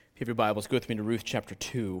If you have your Bibles, go with me to Ruth chapter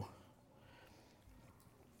 2.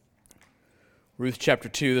 Ruth chapter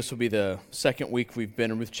 2, this will be the second week we've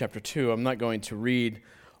been in Ruth chapter 2. I'm not going to read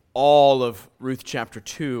all of Ruth chapter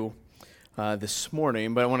 2 this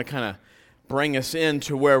morning, but I want to kind of bring us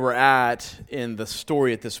into where we're at in the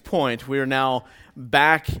story at this point. We are now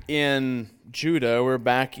back in Judah. We're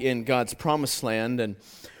back in God's promised land, and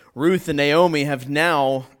Ruth and Naomi have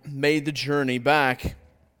now made the journey back.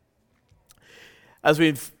 As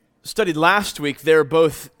we've studied last week, they're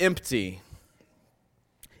both empty.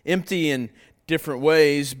 Empty in different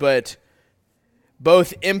ways, but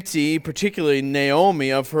both empty, particularly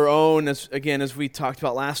Naomi, of her own, as we talked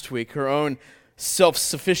about last week, her own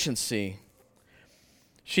self-sufficiency.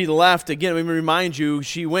 She left, again, let me remind you,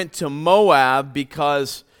 she went to Moab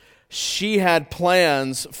because she had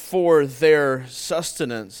plans for their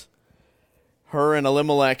sustenance. Her and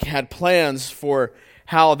Elimelech had plans for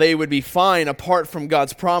how they would be fine apart from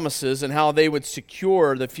God's promises and how they would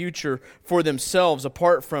secure the future for themselves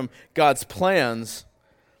apart from God's plans.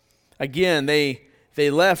 Again, they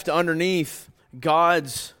left underneath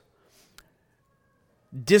God's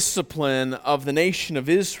discipline of the nation of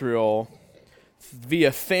Israel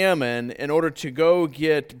via famine in order to go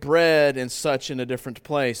get bread and such in a different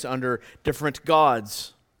place under different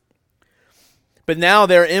gods. But now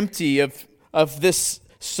they're empty of this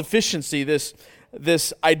sufficiency,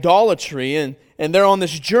 this idolatry, and they're on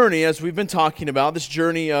this journey, as we've been talking about, this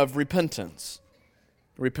journey of repentance.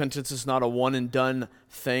 Repentance is not a one-and-done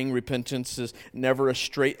thing. Repentance is never a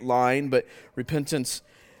straight line, but repentance,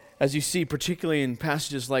 as you see, particularly in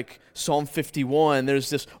passages like Psalm 51, there's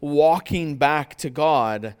this walking back to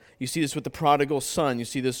God. You see this with the prodigal son. You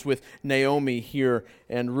see this with Naomi here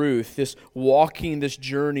and Ruth, this walking, this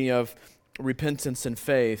journey of repentance and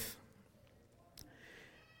faith.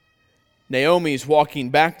 Naomi's walking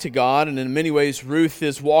back to God, and in many ways, Ruth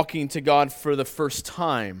is walking to God for the first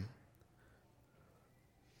time.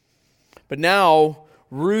 But now,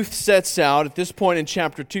 Ruth sets out, at this point in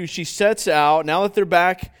chapter 2, she sets out, now that they're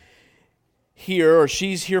back here, or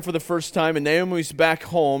she's here for the first time, and Naomi's back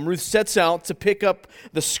home, Ruth sets out to pick up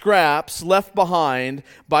the scraps left behind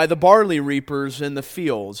by the barley reapers in the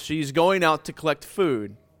fields. She's going out to collect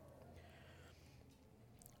food.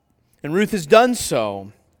 And Ruth has done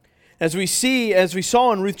so. As we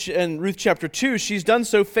saw in Ruth chapter 2, she's done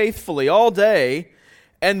so faithfully all day,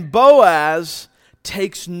 and Boaz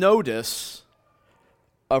takes notice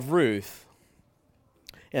of Ruth.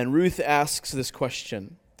 And Ruth asks this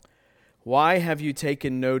question, "Why have you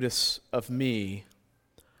taken notice of me,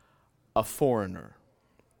 a foreigner?"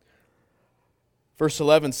 Verse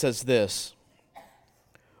 11 says this,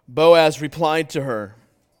 Boaz replied to her,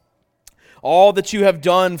 "All that you have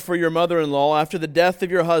done for your mother-in-law after the death of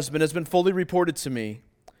your husband has been fully reported to me,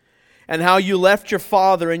 and how you left your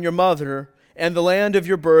father and your mother and the land of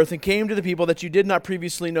your birth and came to the people that you did not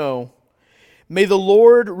previously know. May the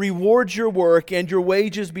Lord reward your work and your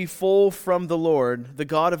wages be full from the Lord, the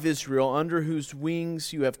God of Israel, under whose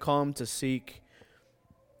wings you have come to seek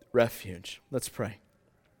refuge." Let's pray.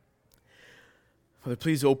 Father,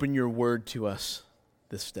 please open your word to us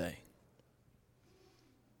this day.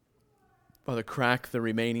 Father, crack the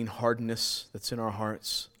remaining hardness that's in our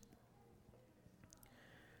hearts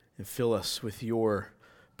and fill us with your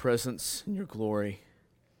presence and your glory.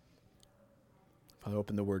 Father,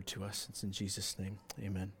 open the word to us. It's in Jesus' name.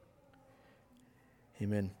 Amen.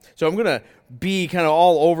 Amen. So I'm going to be kind of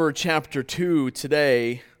all over chapter 2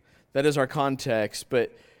 today. That is our context,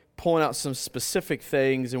 but pulling out some specific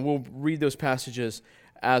things, and we'll read those passages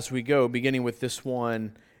as we go, beginning with this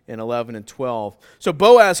one in 11 and 12. So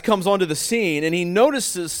Boaz comes onto the scene, and he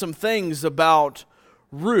notices some things about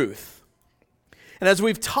Ruth. And as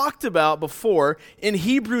we've talked about before, in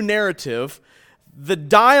Hebrew narrative, the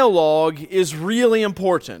dialogue is really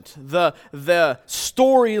important. The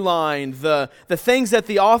storyline, the things that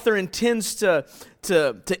the author intends to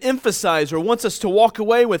emphasize or wants us to walk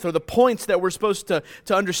away with, or the points that we're supposed to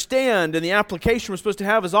understand and the application we're supposed to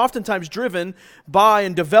have, is oftentimes driven by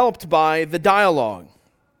and developed by the dialogue.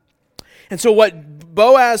 And so what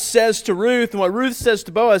Boaz says to Ruth and what Ruth says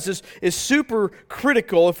to Boaz is super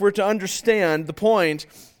critical if we're to understand the point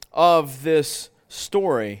of this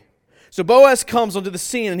story. So Boaz comes onto the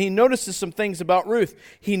scene and he notices some things about Ruth.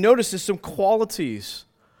 He notices some qualities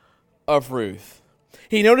of Ruth.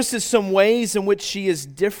 He notices some ways in which she is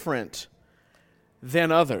different than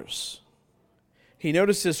others. He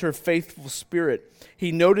notices her faithful spirit.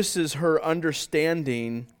 He notices her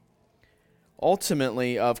understanding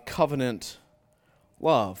ultimately of covenant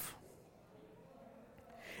love.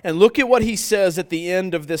 And look at what he says at the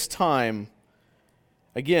end of this time.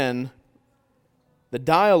 Again, The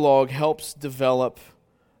dialogue helps develop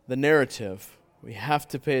the narrative. We have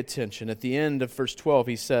to pay attention. At the end of verse 12,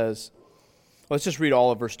 he says, let's just read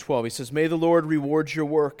all of verse 12. He says, "May the Lord reward your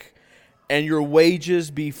work and your wages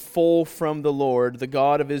be full from the Lord, the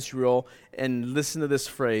God of Israel." And listen to this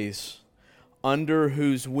phrase, "under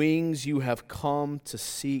whose wings you have come to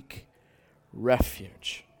seek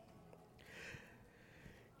refuge."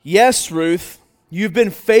 Yes, Ruth, you've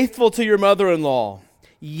been faithful to your mother-in-law.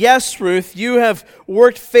 Yes, Ruth, you have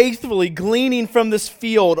worked faithfully, gleaning from this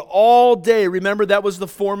field all day. Remember, that was the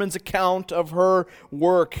foreman's account of her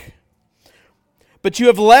work. But you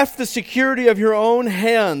have left the security of your own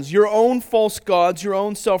hands, your own false gods, your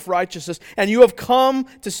own self-righteousness, and you have come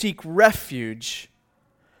to seek refuge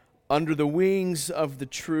under the wings of the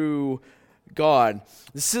true God.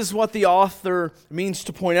 This is what the author means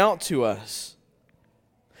to point out to us.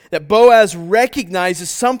 That Boaz recognizes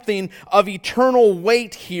something of eternal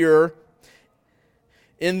weight here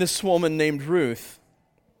in this woman named Ruth.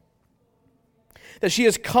 That she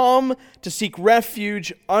has come to seek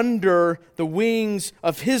refuge under the wings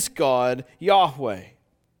of his God, Yahweh.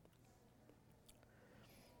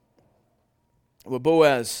 What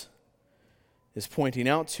Boaz is pointing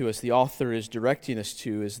out to us, the author is directing us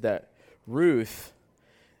to, is that Ruth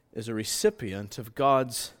is a recipient of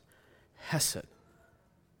God's hesed.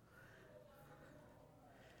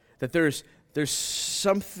 That there's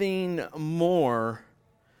something more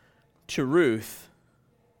to Ruth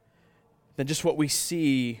than just what we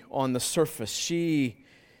see on the surface. She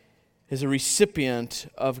is a recipient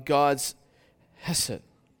of God's hesed. And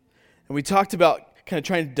we talked about kind of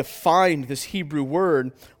trying to define this Hebrew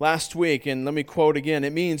word last week, and let me quote again.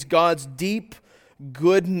 It means God's deep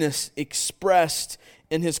goodness expressed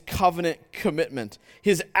in His covenant commitment,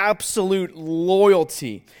 His absolute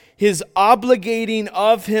loyalty, His obligating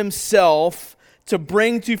of Himself to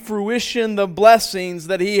bring to fruition the blessings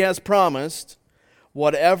that He has promised,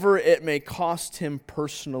 whatever it may cost Him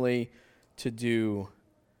personally to do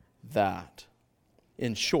that.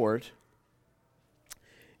 In short,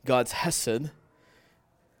 God's hesed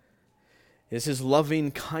is His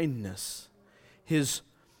loving kindness, His,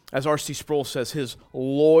 as R.C. Sproul says, His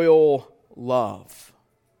loyal love.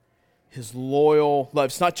 His loyal love.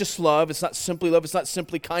 It's not just love. It's not simply love. It's not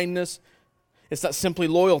simply kindness. It's not simply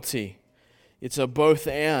loyalty. It's a both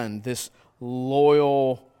and, this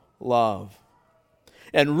loyal love.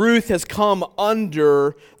 And Ruth has come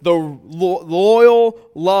under the loyal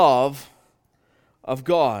love of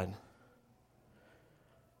God.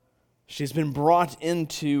 She's been brought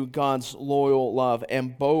into God's loyal love,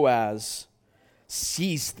 and Boaz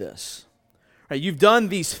sees this. Right, you've done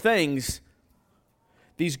these things,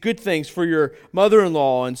 these good things for your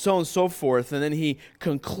mother-in-law, and so on and so forth, and then he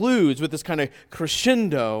concludes with this kind of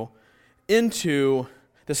crescendo into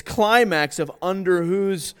this climax of under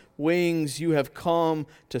whose wings you have come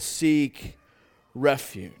to seek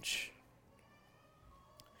refuge.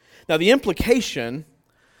 Now, the implication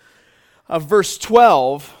of verse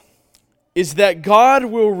 12 is that God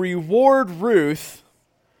will reward Ruth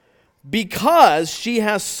because she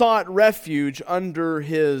has sought refuge under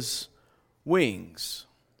His wings.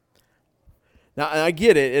 Now, I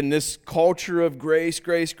get it, in this culture of grace,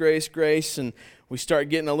 and we start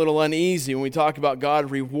getting a little uneasy when we talk about God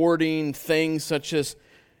rewarding things such as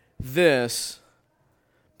this.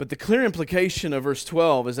 But the clear implication of verse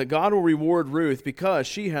 12 is that God will reward Ruth because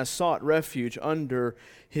she has sought refuge under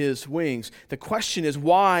His wings. The question is,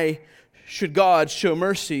 why should God show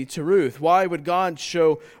mercy to Ruth? Why would God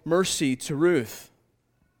show mercy to Ruth?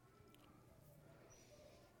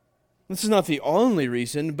 This is not the only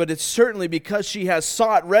reason, but it's certainly because she has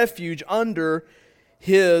sought refuge under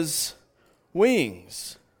His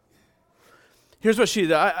wings. Here's what she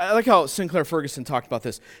did. I like how Sinclair Ferguson talked about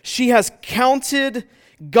this. She has counted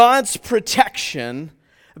God's protection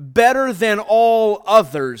better than all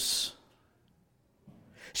others.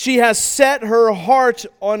 She has set her heart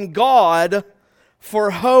on God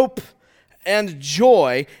for hope and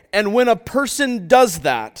joy. And when a person does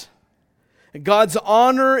that, God's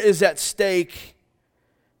honor is at stake,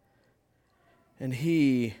 and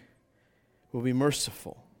He will be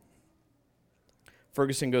merciful.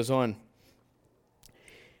 Ferguson goes on.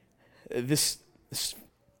 This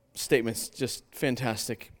statement's just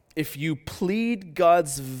fantastic. If you plead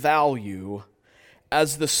God's value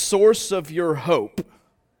as the source of your hope,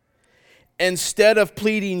 instead of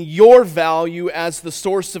pleading your value as the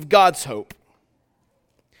source of God's hope,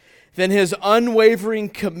 then His unwavering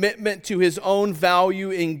commitment to His own value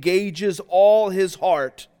engages all His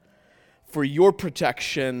heart for your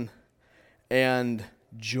protection and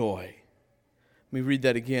joy. Let me read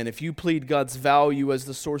that again. If you plead God's value as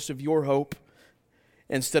the source of your hope,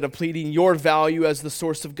 instead of pleading your value as the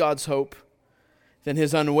source of God's hope, then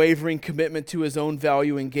his unwavering commitment to his own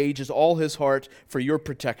value engages all his heart for your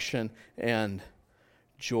protection and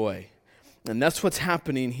joy. And that's what's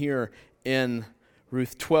happening here in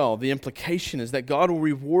Ruth 12. The implication is that God will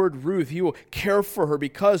reward Ruth. He will care for her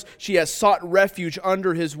because she has sought refuge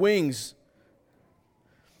under his wings.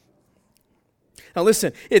 Now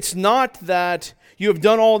listen, it's not that you have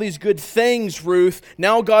done all these good things, Ruth.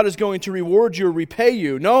 Now God is going to reward you or repay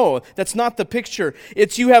you. No, that's not the picture.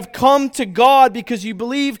 It's you have come to God because you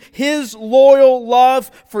believe his loyal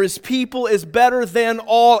love for his people is better than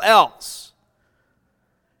all else.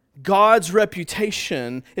 God's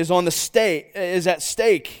reputation is on the at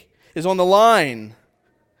stake, is on the line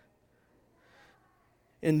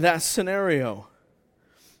in that scenario.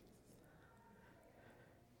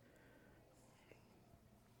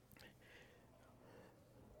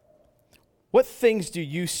 What things do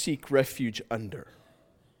you seek refuge under?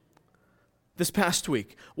 This past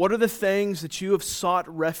week, what are the things that you have sought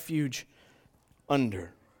refuge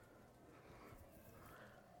under?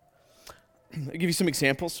 I'll give you some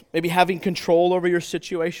examples. Maybe having control over your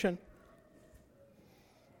situation.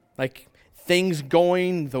 Like things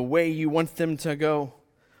going the way you want them to go,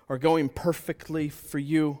 or going perfectly for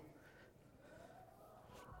you.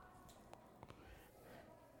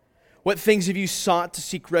 What things have you sought to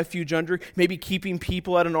seek refuge under? Maybe keeping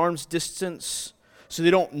people at an arm's distance so they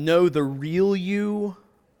don't know the real you.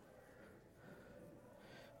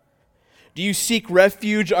 Do you seek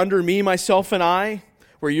refuge under me, myself, and I,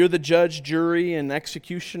 where you're the judge, jury, and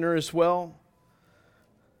executioner as well?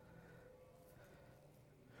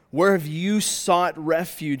 Where have you sought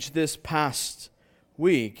refuge this past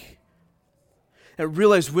week? And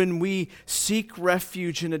realize when we seek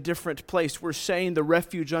refuge in a different place, we're saying the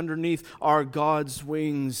refuge underneath our God's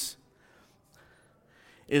wings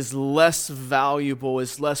is less valuable,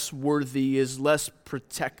 is less worthy, is less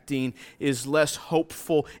protecting, is less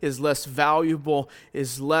hopeful, is less valuable,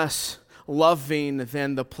 is less loving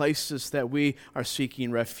than the places that we are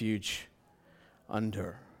seeking refuge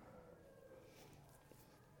under.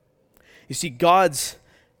 You see, God's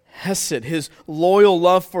Hesed, his loyal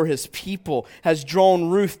love for his people, has drawn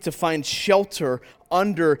Ruth to find shelter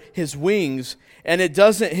under his wings. And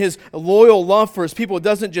his loyal love for his people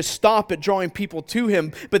doesn't just stop at drawing people to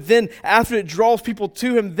him, but then after it draws people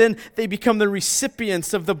to him, then they become the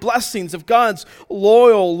recipients of the blessings of God's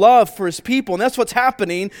loyal love for his people. And that's what's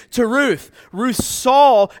happening to Ruth. Ruth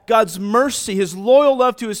saw God's mercy, his loyal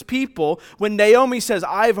love to his people, when Naomi says,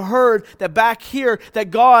 I've heard that back here that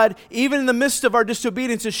God, even in the midst of our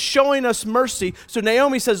disobedience, is showing us mercy. So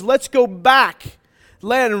Naomi says, let's go back.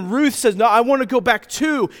 And Ruth says, no, I want to go back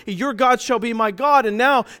too. Your God shall be my God. And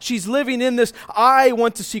now she's living in this, I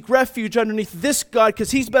want to seek refuge underneath this God because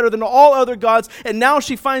he's better than all other gods. And now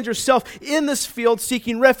she finds herself in this field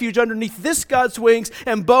seeking refuge underneath this God's wings.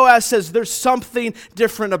 And Boaz says, there's something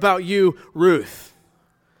different about you, Ruth.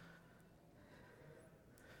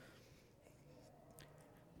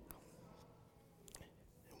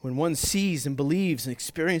 When one sees and believes and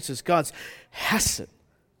experiences God's hesed,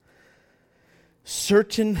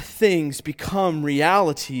 certain things become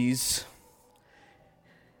realities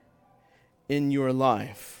in your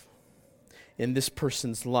life, in this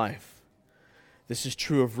person's life. This is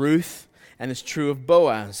true of Ruth, and it's true of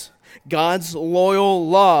Boaz. God's loyal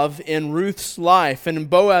love in Ruth's life and in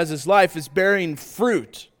Boaz's life is bearing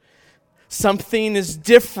fruit. Something is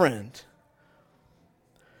different.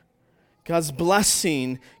 God's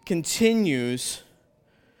blessing continues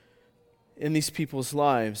in these people's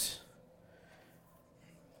lives.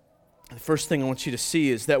 The first thing I want you to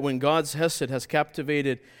see is that when God's hesed has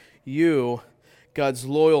captivated you, God's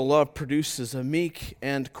loyal love produces a meek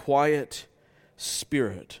and quiet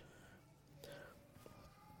spirit.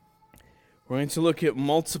 We're going to look at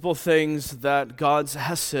multiple things that God's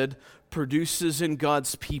hesed produces in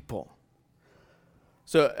God's people.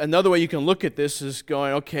 So another way you can look at this is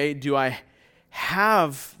going, okay, do I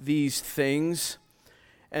have these things?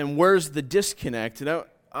 And where's the disconnect? And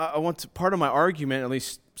I want to, part of my argument, at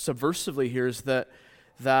least subversively here, is that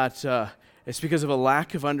it's because of a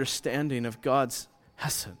lack of understanding of God's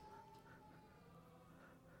hesed.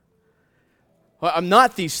 Well, I'm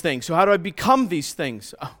not these things, so how do I become these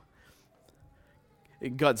things? Oh,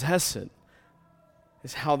 God's hesed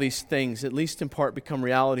is how these things, at least in part, become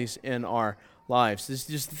realities in our lives. It's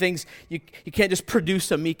just things, you can't just produce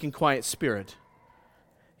a meek and quiet spirit.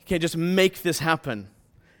 You can't just make this happen.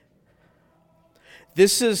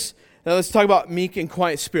 Now let's talk about meek and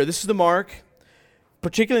quiet spirit. This is the mark.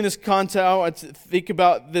 Particularly in this context, I think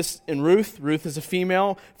about this in Ruth. Ruth is a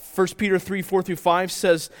female. 1 Peter 3, 4-5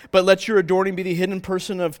 says, "But let your adorning be the hidden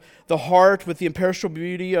person of the heart with the imperishable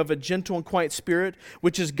beauty of a gentle and quiet spirit,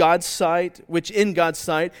 which in God's sight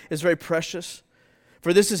is very precious.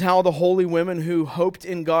 For this is how the holy women who hoped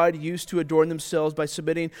in God used to adorn themselves by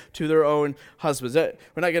submitting to their own husbands." We're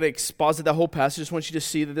not going to exposit that whole passage. I just want you to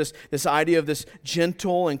see that this idea of this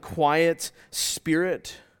gentle and quiet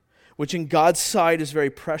spirit, which in God's sight is very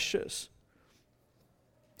precious.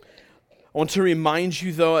 I want to remind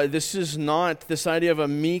you, though, this idea of a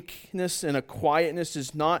meekness and a quietness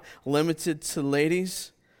is not limited to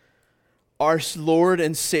ladies. Our Lord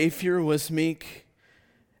and Savior was meek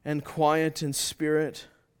and quiet in spirit.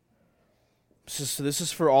 So this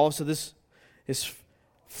is for all. So this is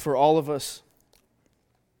for all of us.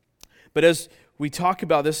 But as we talk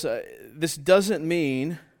about this, this doesn't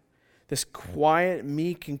mean, this quiet,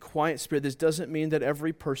 meek, and quiet spirit, this doesn't mean that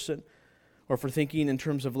every person, or if we're thinking in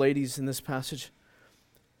terms of ladies in this passage,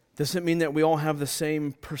 doesn't mean that we all have the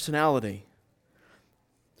same personality.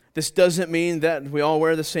 This doesn't mean that we all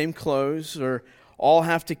wear the same clothes or all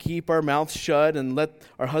have to keep our mouths shut and let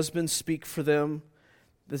our husbands speak for them.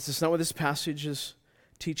 This is not what this passage is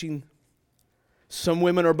teaching. Some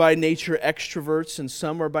women are by nature extroverts and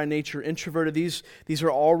some are by nature introverted. These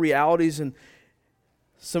are all realities, and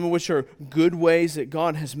some of which are good ways that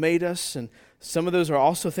God has made us, and some of those are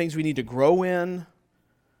also things we need to grow in.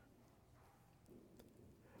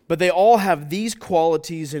 But they all have these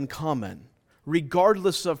qualities in common,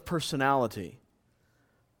 regardless of personality,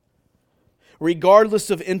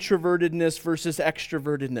 regardless of introvertedness versus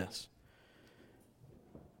extrovertedness.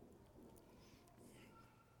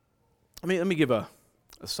 Let me give a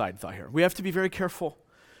side thought here. We have to be very careful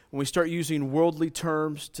when we start using worldly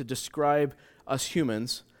terms to describe us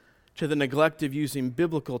humans, to the neglect of using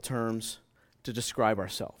biblical terms to describe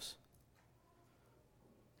ourselves.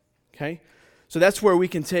 Okay? So that's where we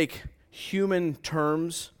can take human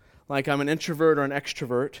terms, like I'm an introvert or an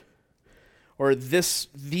extrovert, or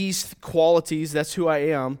these qualities, that's who I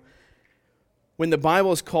am, when the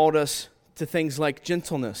Bible has called us to things like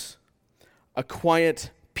gentleness, a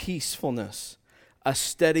quiet peacefulness, a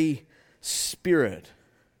steady spirit.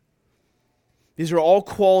 These are all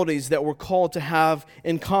qualities that we're called to have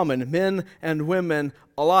in common, men and women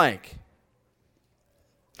alike.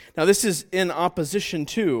 Now, this is in opposition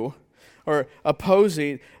to, or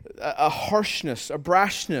opposing, a harshness, a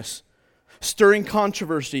brashness, stirring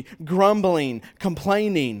controversy, grumbling,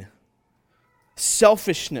 complaining,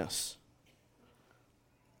 selfishness,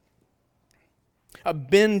 a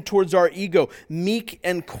bend towards our ego. Meek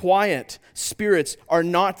and quiet spirits are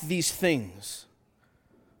not these things.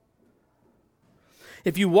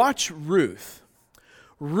 If you watch Ruth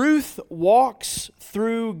walks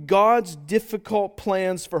through God's difficult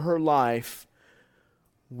plans for her life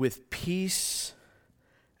with peace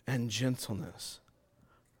and gentleness.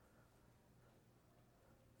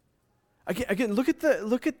 Again, look at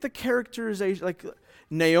the characterization. Like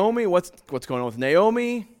Naomi, what's going on with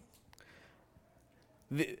Naomi?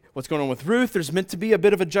 What's going on with Ruth? There's meant to be a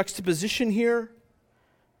bit of a juxtaposition here.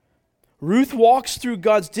 Ruth walks through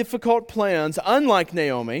God's difficult plans, unlike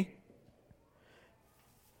Naomi,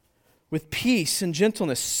 with peace and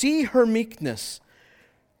gentleness. See her meekness.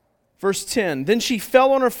 Verse 10, "Then she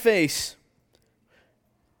fell on her face,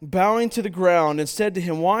 bowing to the ground, and said to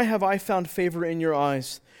him, 'Why have I found favor in your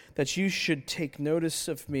eyes, that you should take notice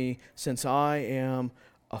of me, since I am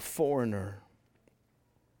a foreigner?'"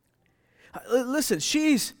 Listen,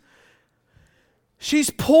 she's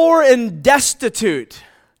poor and destitute.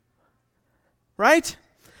 Right?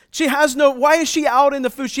 Why is she out in the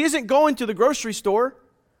food? She isn't going to the grocery store.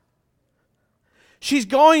 She's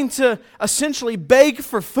going to essentially beg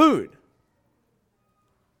for food.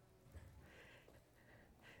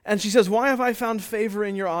 And she says, "Why have I found favor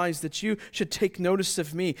in your eyes that you should take notice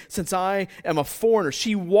of me, since I am a foreigner?"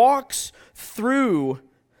 She walks through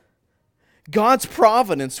God's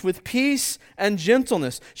providence with peace and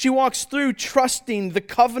gentleness. She walks through trusting the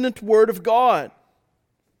covenant word of God.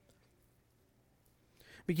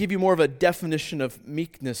 Let me give you more of a definition of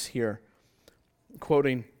meekness here.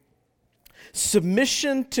 Quoting,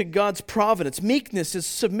 submission to God's providence. Meekness is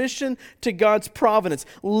submission to God's providence,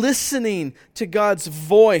 listening to God's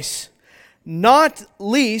voice, not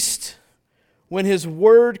least when His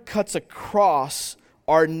word cuts across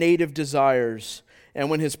our native desires and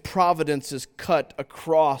when His providence is cut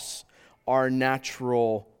across our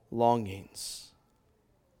natural longings.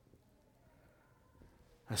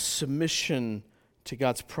 A submission to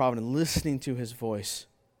God's providence, listening to His voice.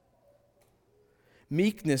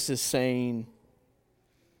 Meekness is saying,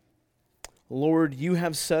 Lord, you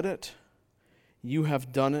have said it, you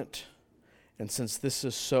have done it, and since this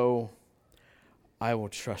is so, I will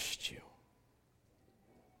trust you.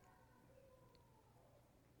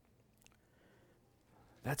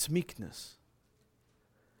 That's meekness.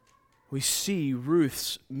 We see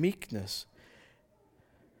Ruth's meekness.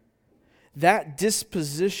 That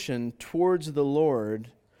disposition towards the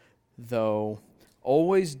Lord, though,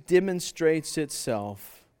 always demonstrates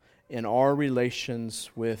itself in our relations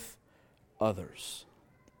with others.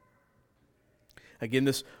 Again,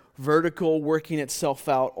 this vertical working itself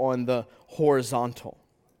out on the horizontal.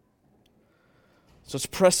 So let's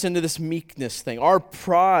press into this meekness thing. Our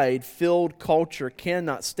pride-filled culture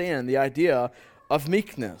cannot stand the idea of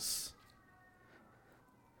meekness.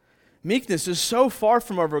 Meekness is so far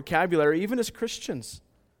from our vocabulary, even as Christians.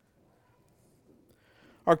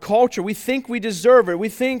 Our culture, we think we deserve it. We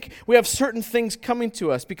think we have certain things coming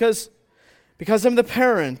to us because I'm the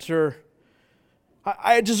parent, or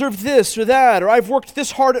I deserve this or that, or I've worked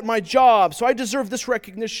this hard at my job, so I deserve this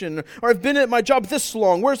recognition, or I've been at my job this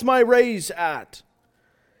long, where's my raise at?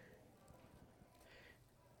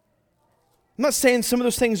 I'm not saying some of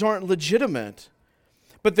those things aren't legitimate,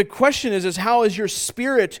 but the question is how is your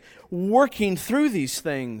spirit working through these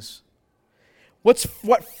things? What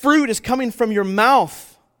fruit is coming from your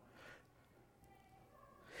mouth?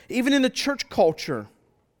 Even in the church culture.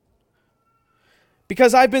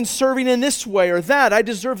 Because I've been serving in this way or that, I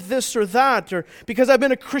deserve this or that. Or because I've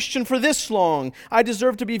been a Christian for this long, I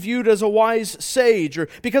deserve to be viewed as a wise sage. Or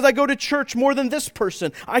because I go to church more than this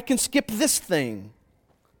person, I can skip this thing.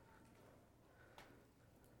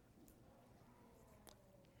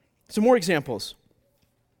 Some more examples.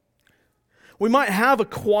 We might have a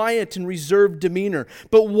quiet and reserved demeanor,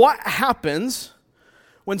 but what happens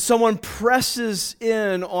when someone presses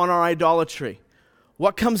in on our idolatry?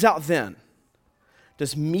 What comes out then?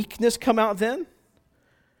 Does meekness come out then?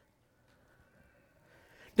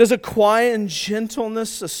 Does a quiet and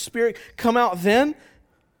gentleness, a spirit come out then?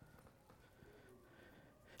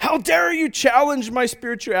 How dare you challenge my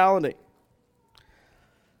spirituality?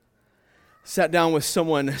 Sat down with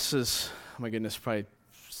someone, this is, oh my goodness, probably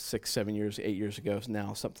 6, 7 years, 8 years ago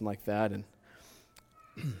now, something like that, and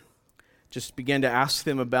just began to ask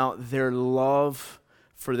them about their love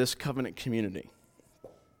for this covenant community.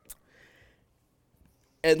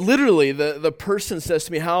 And literally, the person says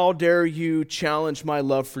to me, how dare you challenge my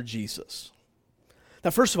love for Jesus?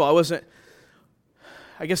 Now, first of all,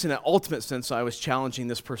 I guess in an ultimate sense, I was challenging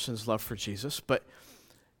this person's love for Jesus, but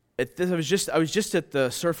I was just at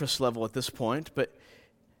the surface level at this point, but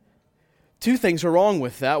two things are wrong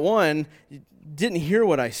with that. One, you didn't hear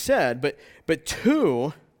what I said, but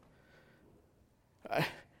two,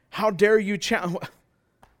 how dare you challenge?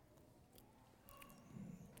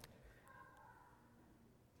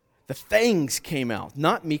 The fangs came out,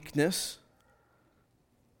 not meekness.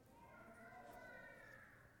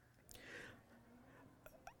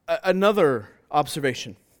 Another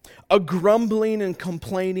observation. A grumbling and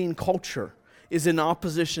complaining culture is in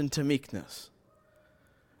opposition to meekness.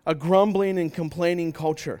 A grumbling and complaining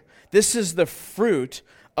culture. This is the fruit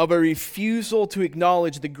of a refusal to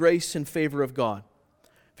acknowledge the grace and favor of God.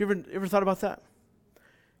 Have you ever thought about that?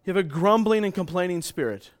 You have a grumbling and complaining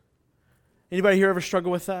spirit. Anybody here ever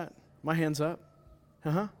struggle with that? My hand's up.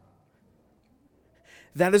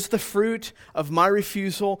 That is the fruit of my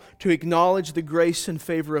refusal to acknowledge the grace and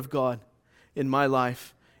favor of God in my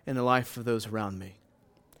life and the life of those around me.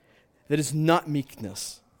 That is not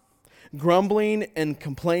meekness. Grumbling and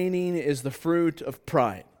complaining is the fruit of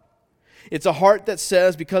pride. It's a heart that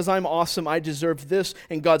says, because I'm awesome, I deserve this,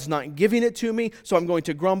 and God's not giving it to me, so I'm going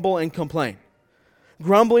to grumble and complain.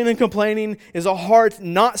 Grumbling and complaining is a heart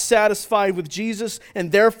not satisfied with Jesus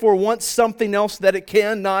and therefore wants something else that it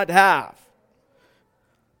cannot have.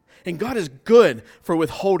 And God is good for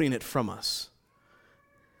withholding it from us.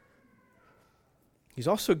 He's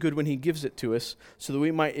also good when He gives it to us so that we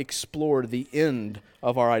might explore the end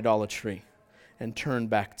of our idolatry and turn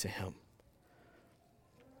back to Him.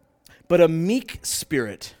 But a meek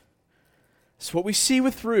spirit, that's what we see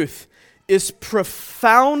with Ruth, is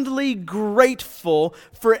profoundly grateful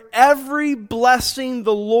for every blessing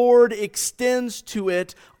the Lord extends to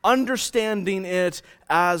it, understanding it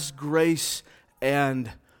as grace and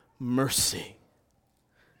mercy.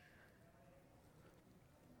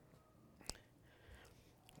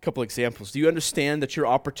 A couple examples. Do you understand that your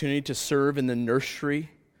opportunity to serve in the nursery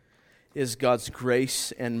is God's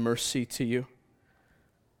grace and mercy to you?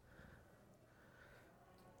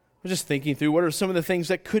 I was just thinking through what are some of the things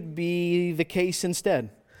that could be the case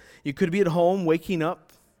instead. You could be at home waking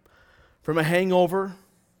up from a hangover.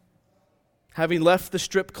 Having left the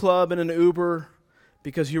strip club in an Uber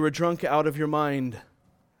because you were drunk out of your mind.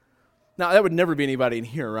 Now, that would never be anybody in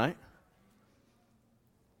here, right?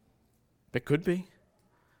 It could be.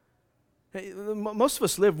 Hey, most of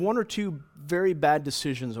us live one or two very bad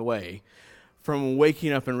decisions away from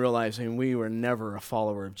waking up and realizing we were never a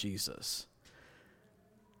follower of Jesus.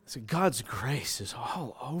 So God's grace is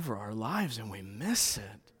all over our lives and we miss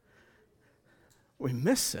it. We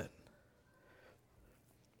miss it.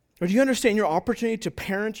 Or do you understand your opportunity to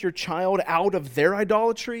parent your child out of their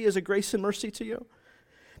idolatry is a grace and mercy to you?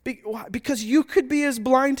 Because you could be as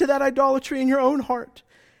blind to that idolatry in your own heart,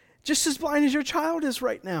 just as blind as your child is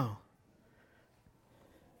right now.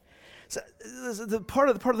 So the part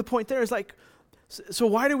of the point there is like, so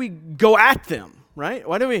why do we go at them, right?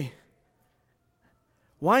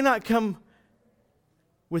 Why not come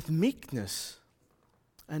with meekness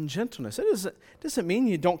and gentleness? It doesn't mean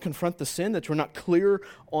you don't confront the sin, that we're not clear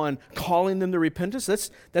on calling them to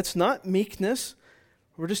repentance. That's not meekness.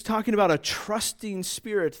 We're just talking about a trusting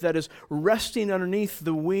spirit that is resting underneath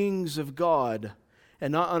the wings of God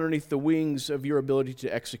and not underneath the wings of your ability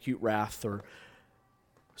to execute wrath or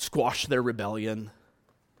squash their rebellion,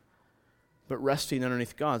 but resting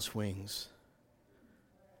underneath God's wings.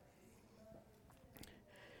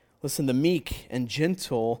 Listen, the meek and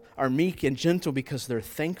gentle are meek and gentle because they're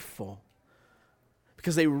thankful,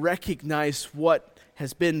 because they recognize what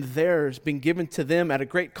has been theirs, been given to them at a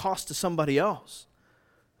great cost to somebody else.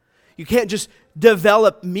 You can't just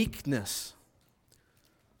develop meekness.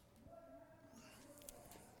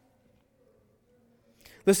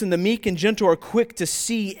 Listen, the meek and gentle are quick to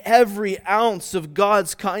see every ounce of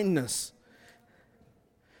God's kindness.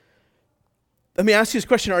 Let me ask you this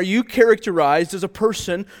question. Are you characterized as a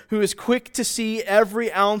person who is quick to see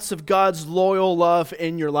every ounce of God's loyal love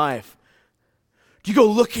in your life? Do you go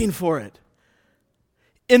looking for it?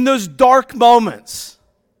 In those dark moments,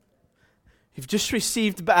 you've just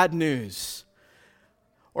received bad news.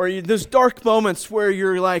 Or those dark moments where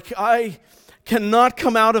you're like, I cannot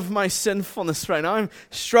come out of my sinfulness right now. I'm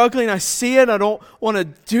struggling. I see it. I don't want to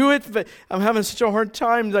do it, but I'm having such a hard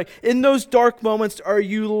time. Like, in those dark moments, are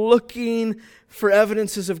you looking for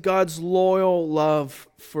evidences of God's loyal love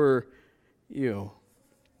for you?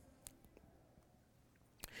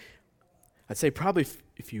 I'd say probably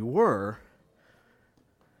if you were,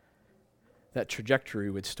 that trajectory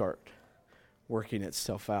would start working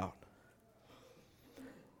itself out.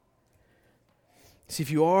 See, if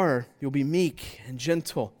you are, you'll be meek and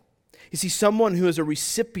gentle. You see, someone who is a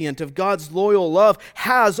recipient of God's loyal love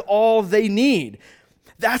has all they need.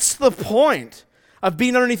 That's the point of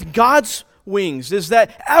being underneath God's wings, is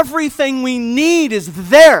that everything we need is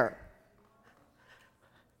there.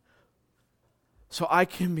 So I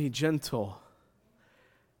can be gentle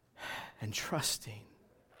and trusting,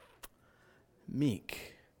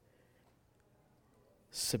 meek,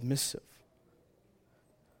 submissive.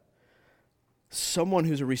 Someone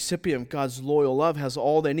who's a recipient of God's loyal love has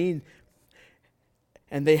all they need,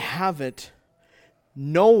 and they have it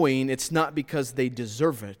knowing it's not because they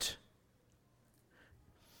deserve it.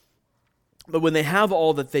 But when they have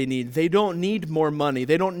all that they need, they don't need more money.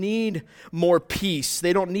 They don't need more peace.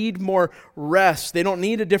 They don't need more rest. They don't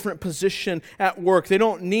need a different position at work. They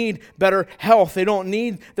don't need better health. They don't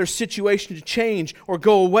need their situation to change or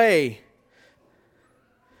go away.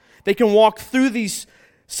 They can walk through these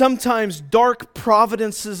sometimes dark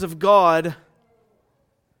providences of God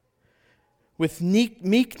with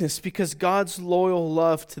meekness because God's loyal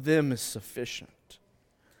love to them is sufficient.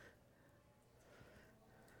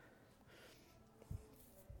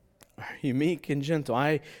 Are you meek and gentle?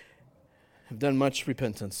 I have done much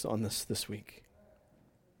repentance on this week.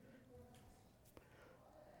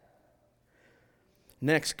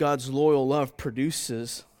 Next, God's loyal love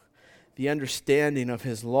produces the understanding of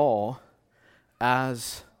His law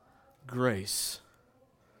as grace.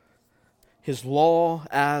 His law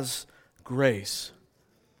as grace.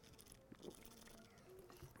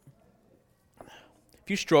 If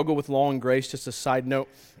you struggle with law and grace, just a side note,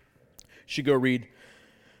 you should go read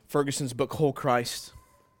Ferguson's book, Whole Christ.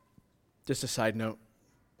 Just a side note.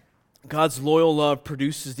 God's loyal love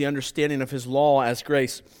produces the understanding of His law as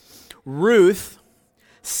grace. Ruth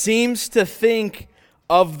seems to think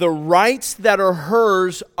of the rights that are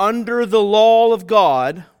hers under the law of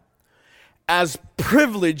God as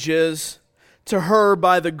privileges to her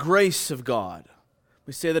by the grace of God.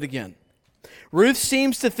 We say that again. Ruth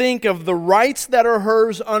seems to think of the rights that are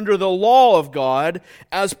hers under the law of God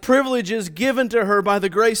as privileges given to her by the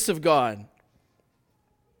grace of God.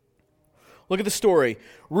 Look at the story.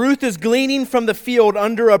 Ruth is gleaning from the field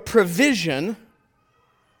under a provision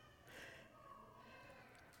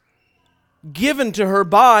given to her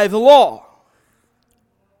by the law.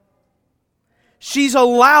 She's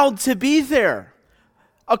allowed to be there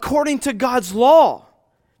according to God's law.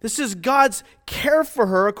 This is God's care for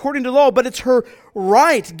her according to law, but it's her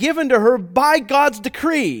right given to her by God's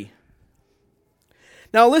decree.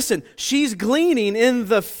 Now listen, she's gleaning in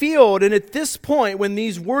the field, and at this point, when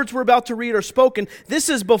these words we're about to read are spoken, this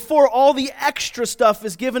is before all the extra stuff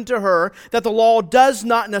is given to her that the law does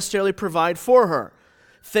not necessarily provide for her.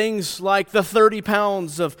 Things like the 30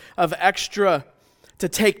 pounds of extra to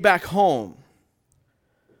take back home.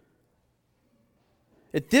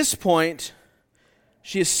 At this point,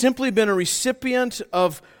 she has simply been a recipient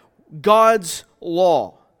of God's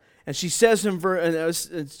law. And she says in verse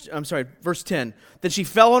 10, that she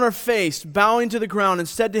fell on her face, bowing to the ground, and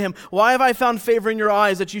said to him, "Why have I found favor in your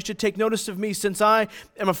eyes that you should take notice of me, since I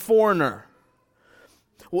am a foreigner?"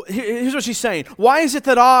 Well, here's what she's saying. Why is it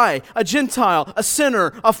that I, a Gentile, a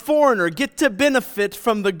sinner, a foreigner, get to benefit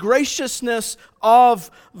from the graciousness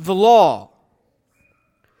of the law?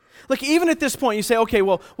 Look, even at this point, you say, okay,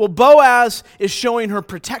 well, Boaz is showing her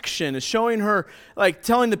protection, is showing her, like,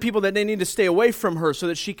 telling the people that they need to stay away from her so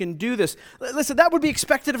that she can do this. Listen, that would be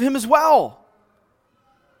expected of him as well.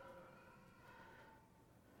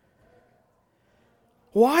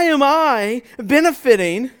 Why am I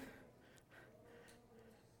benefiting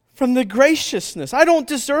from the graciousness? I don't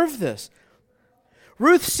deserve this.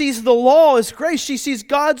 Ruth sees the law as grace. She sees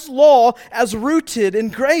God's law as rooted in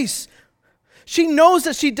grace. She knows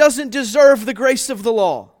that she doesn't deserve the grace of the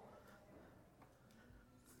law.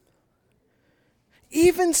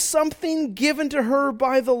 Even something given to her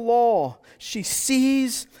by the law, she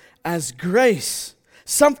sees as grace,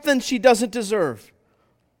 something she doesn't deserve.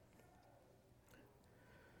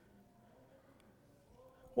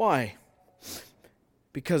 Why?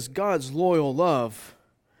 Because God's loyal love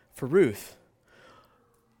for Ruth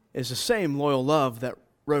is the same loyal love that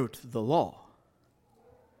wrote the law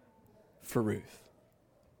for Ruth.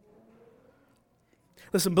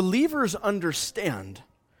 Listen, believers understand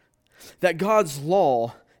that God's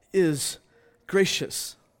law is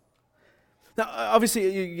gracious. Now, obviously,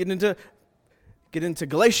 you get into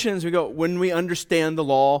Galatians, we go, when we understand the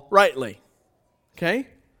law rightly. Okay?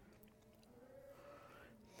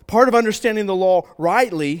 Part of understanding the law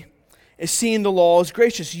rightly is seeing the law as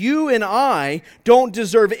gracious. You and I don't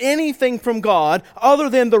deserve anything from God other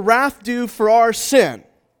than the wrath due for our sin.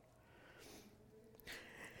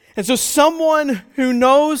 And so someone who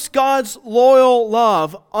knows God's loyal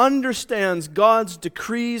love understands God's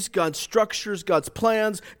decrees, God's structures, God's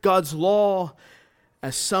plans, God's law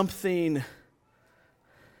as something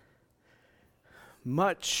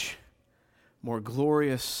much more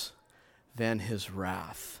glorious than His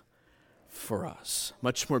wrath for us,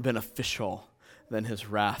 much more beneficial than His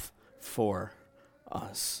wrath for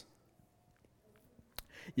us.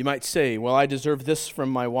 You might say, well, I deserve this from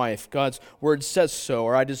my wife. God's word says so.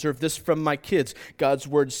 Or I deserve this from my kids. God's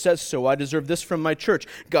word says so. I deserve this from my church.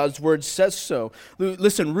 God's word says so.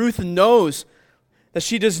 Listen, Ruth knows that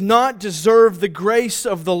she does not deserve the grace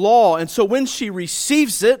of the law. And so when she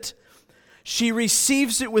receives it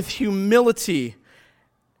with humility.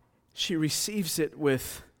 She receives it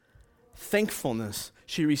with thankfulness.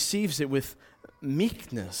 She receives it with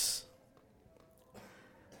meekness.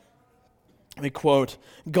 I quote,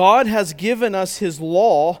 God has given us His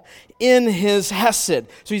law in His hesed.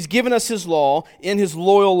 So He's given us His law in His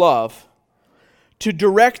loyal love to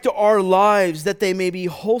direct our lives that they may be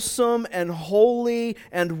wholesome and holy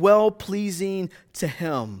and well-pleasing to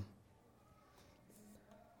Him.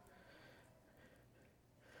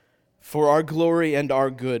 For our glory and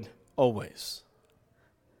our good always.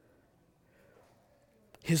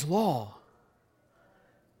 His law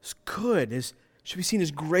is good, should be seen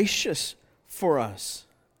as gracious for us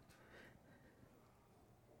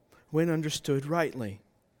when understood rightly.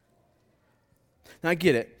 Now I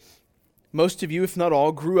get it. Most of you, if not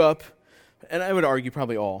all, grew up, and I would argue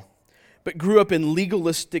probably all, but grew up in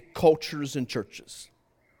legalistic cultures and churches.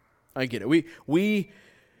 I get it. We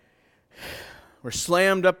were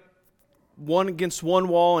slammed up one against one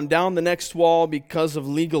wall and down the next wall because of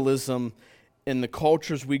legalism in the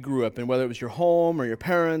cultures we grew up in, whether it was your home or your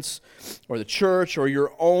parents or the church or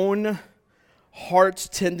your own heart's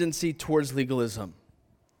tendency towards legalism.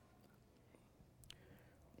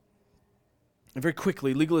 And very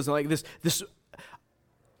quickly, legalism, like this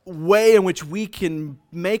way in which we can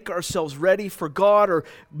make ourselves ready for God or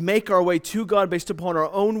make our way to God based upon our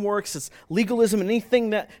own works. It's legalism and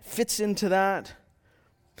anything that fits into that.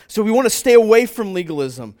 So we want to stay away from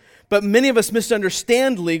legalism. But many of us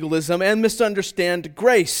misunderstand legalism and misunderstand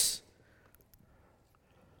grace.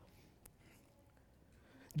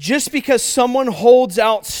 Just because someone holds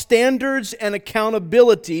out standards and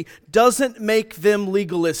accountability doesn't make them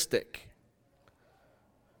legalistic.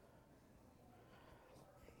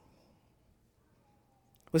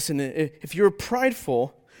 Listen, if you're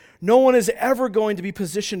prideful, no one is ever going to be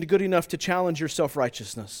positioned good enough to challenge your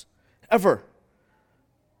self-righteousness. Ever.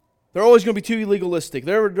 They're always going to be too legalistic.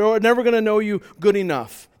 They're never going to know you good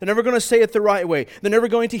enough. They're never going to say it the right way. They're never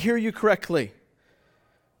going to hear you correctly.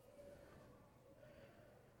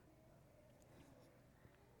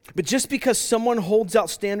 But just because someone holds out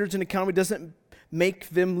standards and accountability doesn't make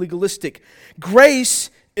them legalistic. Grace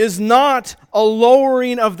is not a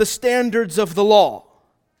lowering of the standards of the law.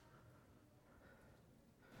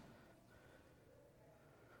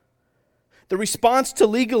 The response to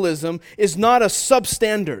legalism is not a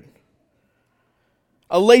substandard,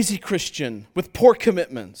 a lazy Christian with poor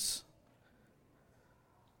commitments.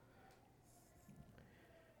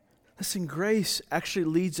 Listen, grace actually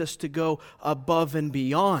leads us to go above and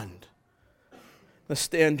beyond the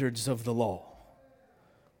standards of the law.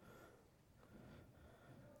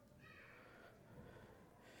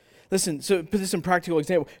 Listen, so put this in practical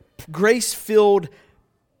example. Grace-filled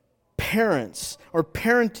parents or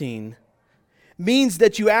parenting means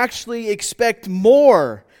that you actually expect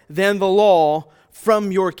more than the law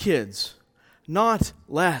from your kids, not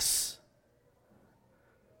less.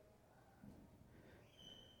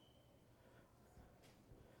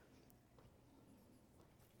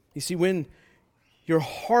 You see, when your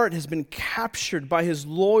heart has been captured by His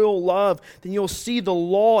loyal love, then you'll see the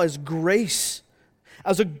law as grace,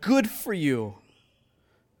 as a good for you.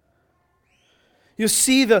 You'll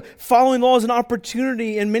see the following law as an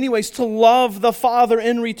opportunity in many ways to love the Father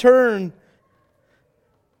in return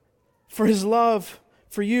for His love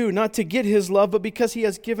for you, not to get His love, but because He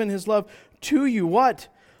has given His love to you. What?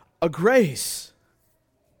 A grace.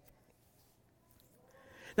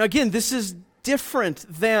 Now again, this is different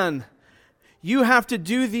than you have to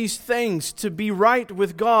do these things to be right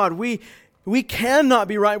with God. We cannot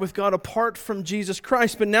be right with God apart from Jesus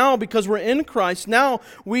Christ. But now, because we're in Christ, now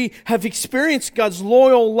we have experienced God's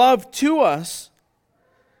loyal love to us.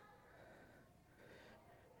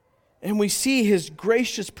 And we see His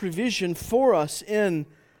gracious provision for us in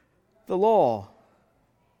the law.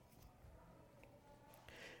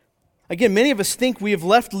 Again, many of us think we have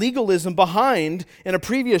left legalism behind in a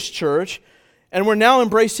previous church, and we're now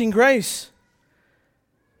embracing grace.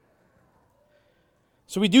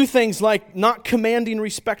 So we do things like not commanding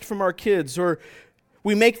respect from our kids, or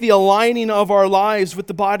we make the aligning of our lives with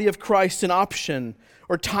the body of Christ an option,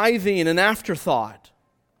 or tithing an afterthought.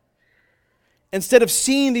 Instead of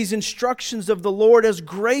seeing these instructions of the Lord as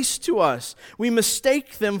grace to us, we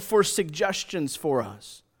mistake them for suggestions for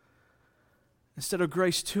us. Instead of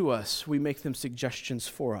grace to us, we make them suggestions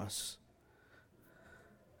for us.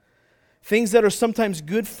 Things that are sometimes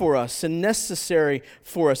good for us and necessary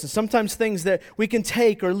for us, and sometimes things that we can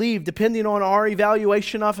take or leave depending on our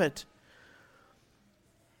evaluation of it.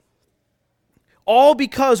 All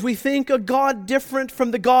because we think a God different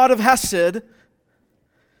from the God of Hesed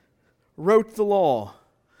wrote the law.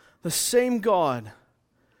 The same God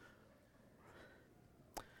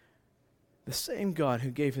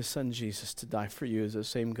who gave His Son Jesus to die for you is the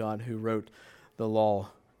same God who wrote the law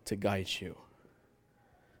to guide you.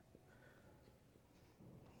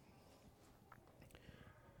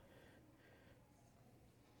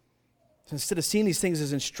 Instead of seeing these things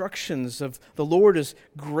as instructions of the Lord as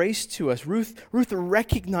grace to us, Ruth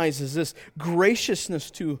recognizes this graciousness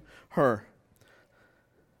to her.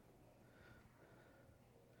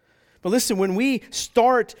 But listen, when we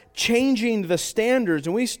start changing the standards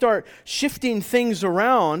and we start shifting things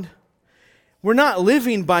around, we're not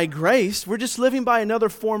living by grace. We're just living by another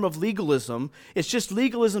form of legalism. It's just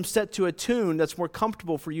legalism set to a tune that's more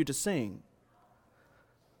comfortable for you to sing.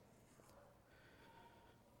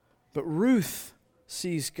 But Ruth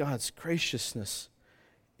sees God's graciousness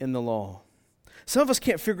in the law. Some of us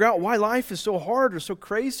can't figure out why life is so hard or so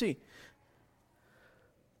crazy.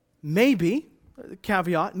 Maybe,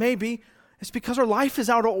 caveat, maybe it's because our life is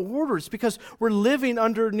out of order. It's because we're living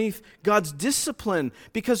underneath God's discipline,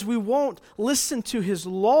 because we won't listen to His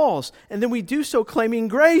laws, and then we do so claiming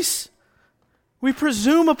grace. We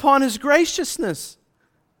presume upon His graciousness.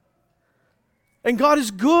 And God is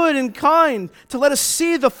good and kind to let us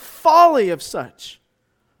see the folly of such.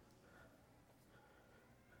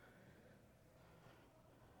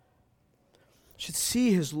 Should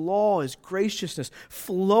see His law, His graciousness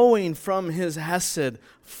flowing from His hesed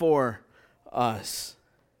for us.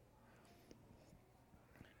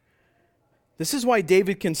 This is why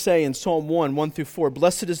David can say in Psalm 1:1-4,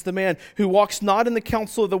 "Blessed is the man who walks not in the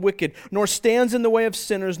counsel of the wicked, nor stands in the way of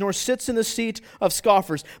sinners, nor sits in the seat of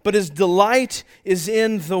scoffers, but his delight is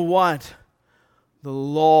in the" what? "The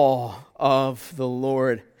law of the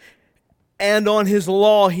Lord. And on his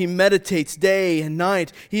law he meditates day and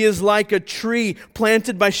night. He is like a tree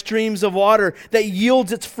planted by streams of water that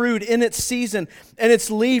yields its fruit in its season, and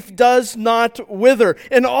its leaf does not wither.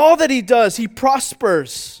 In all that he does, he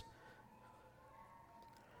prospers."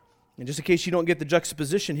 And just in case you don't get the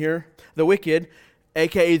juxtaposition here, the wicked,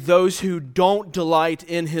 aka those who don't delight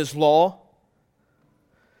in his law,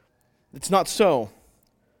 it's not so.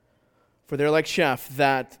 For they're like chaff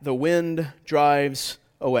that the wind drives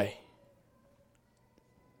away.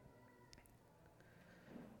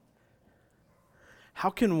 How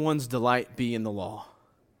can one's delight be in the law?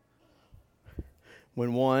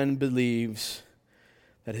 When one believes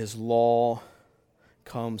that his law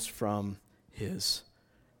comes from his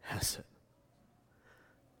hesed,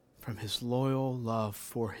 from his loyal love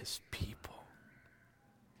for his people.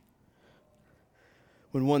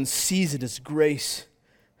 When one sees it as grace,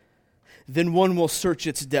 then one will search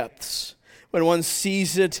its depths. When one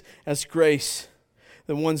sees it as grace,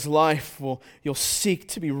 then one's life you'll seek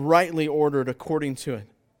to be rightly ordered according to it.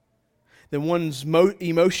 Then one's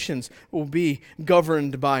emotions will be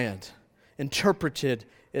governed by it, interpreted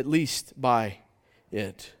at least by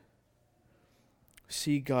it.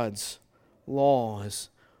 See, God's law is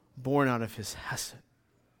born out of his hesed,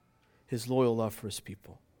 his loyal love for his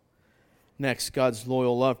people. Next, God's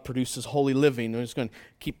loyal love produces holy living. I'm just going to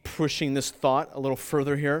keep pushing this thought a little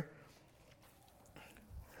further here.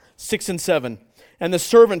 6 and 7. And the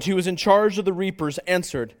servant who was in charge of the reapers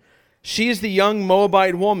answered, "She is the young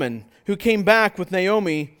Moabite woman who came back with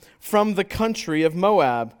Naomi from the country of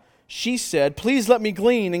Moab. She said, 'Please let me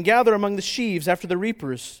glean and gather among the sheaves after the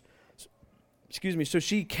reapers.'" So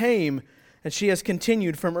she came, and she has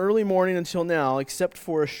continued from early morning until now, except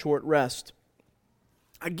for a short rest.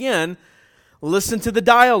 Again, listen to the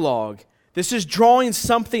dialogue. This is drawing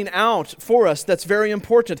something out for us that's very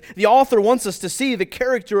important. The author wants us to see the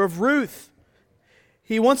character of Ruth.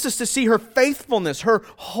 He wants us to see her faithfulness, her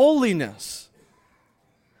holiness.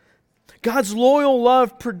 God's loyal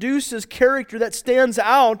love produces character that stands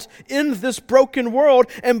out in this broken world,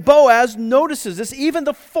 and Boaz notices this. Even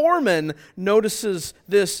the foreman notices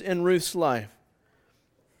this in Ruth's life.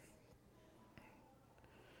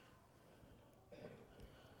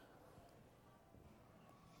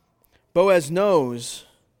 Boaz knows,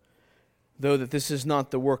 though, that this is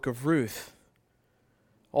not the work of Ruth.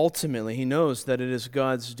 Ultimately, he knows that it is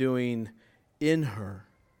God's doing in her.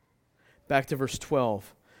 Back to verse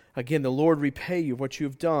 12. Again, the Lord repay you what you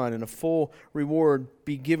have done, and a full reward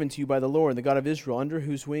be given to you by the Lord, the God of Israel, under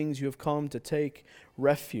whose wings you have come to take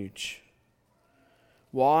refuge.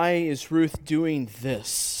 Why is Ruth doing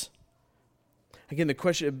this? Again, the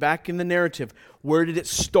question, back in the narrative, where did it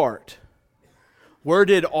start? Where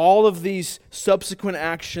did all of these subsequent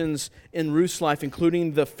actions in Ruth's life,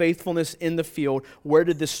 including the faithfulness in the field, where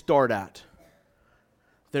did this start at?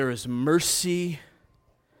 There is mercy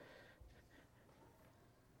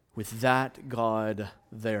with that God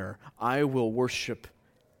there. I will worship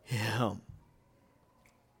Him.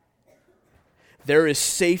 There is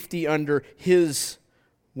safety under His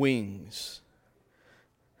wings.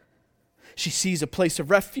 She sees a place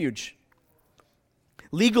of refuge.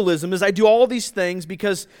 Legalism is, I do all these things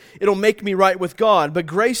because it'll make me right with God. But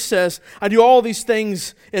grace says, I do all these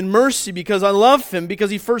things in mercy because I love Him,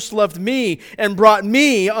 because He first loved me and brought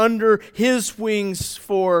me under His wings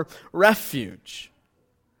for refuge.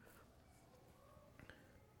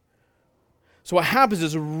 So what happens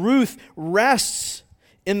is Ruth rests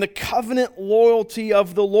in the covenant loyalty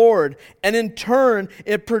of the Lord, and in turn,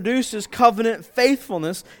 it produces covenant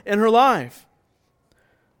faithfulness in her life.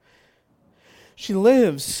 She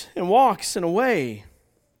lives and walks in a way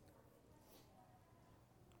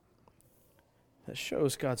that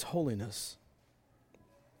shows God's holiness.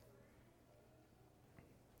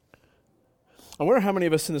 I wonder how many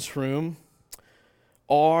of us in this room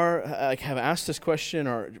have asked this question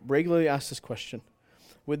or regularly ask this question: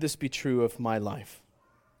 would this be true of my life?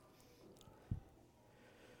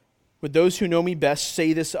 Would those who know me best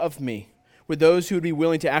say this of me? Would those who would be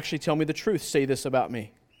willing to actually tell me the truth say this about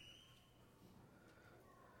me?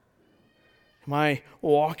 Am I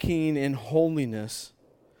walking in holiness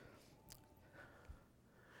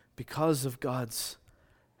because of God's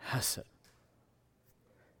hesed?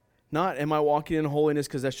 Not am I walking in holiness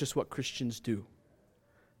because that's just what Christians do.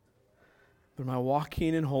 But am I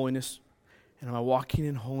walking in holiness, and am I walking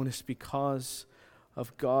in holiness because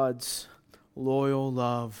of God's loyal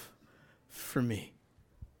love for me.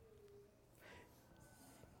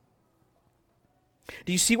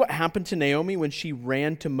 Do you see what happened to Naomi when she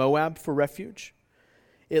ran to Moab for refuge?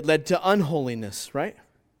 It led to unholiness, right?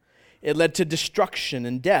 It led to destruction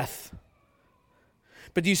and death.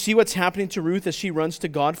 But do you see what's happening to Ruth as she runs to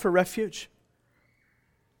God for refuge?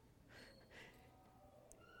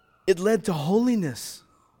 It led to holiness.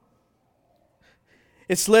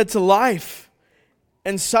 It's led to life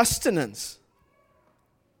and sustenance.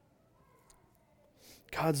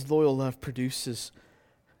 God's loyal love produces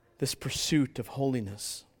this pursuit of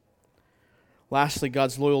holiness. Lastly,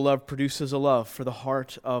 God's loyal love produces a love for the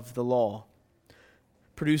heart of the law.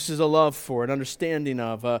 Produces a love for, an understanding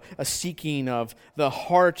of, a seeking of the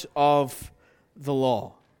heart of the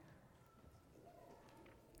law.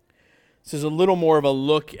 This is a little more of a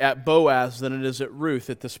look at Boaz than it is at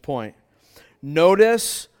Ruth at this point.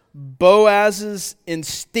 Notice Boaz's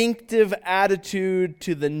instinctive attitude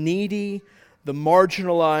to the needy, the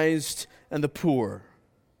marginalized, and the poor.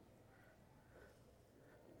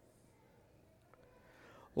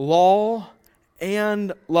 Law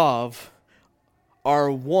and love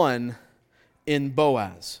are one in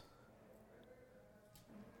Boaz.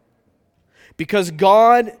 Because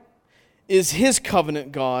God is his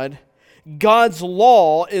covenant God, God's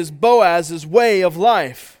law is Boaz's way of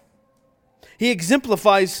life. He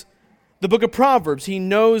exemplifies the book of Proverbs. He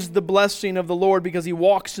knows the blessing of the Lord because he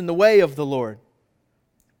walks in the way of the Lord.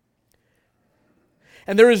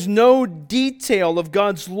 And there is no detail of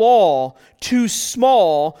God's law too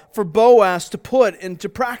small for Boaz to put into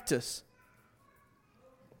practice.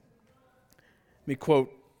 Let me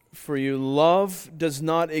quote for you, "Love does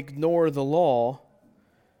not ignore the law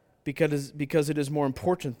because it is more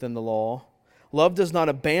important than the law. Love does not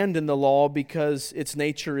abandon the law because its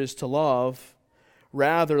nature is to love.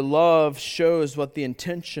 Rather, love shows what the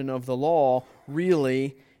intention of the law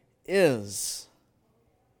really is."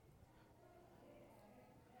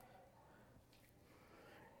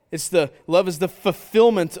 Love is the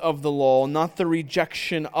fulfillment of the law, not the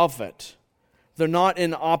rejection of it. They're not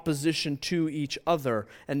in opposition to each other,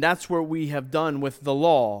 and that's where we have done with the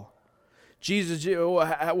law. Jesus,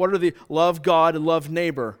 what are the love God and love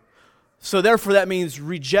neighbor? So therefore that means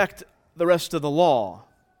reject the rest of the law.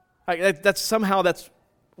 That's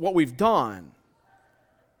what we've done.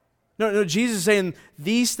 No, Jesus is saying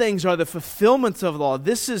these things are the fulfillments of the law.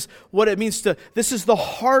 This is what it means this is the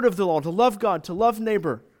heart of the law, to love God, to love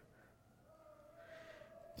neighbor.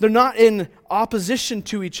 They're not in opposition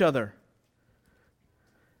to each other.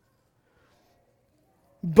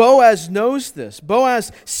 Boaz knows this.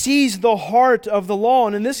 Boaz sees the heart of the law,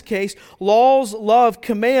 and in this case, law's love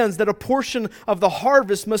commands that a portion of the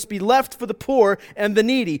harvest must be left for the poor and the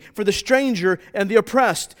needy, for the stranger and the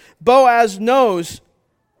oppressed. Boaz knows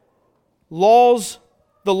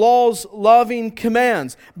the law's loving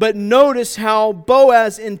commands, but notice how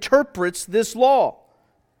Boaz interprets this law.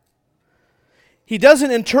 He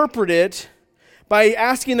doesn't interpret it by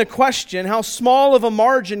asking the question, how small of a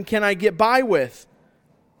margin can I get by with?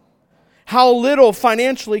 How little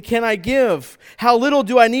financially can I give? How little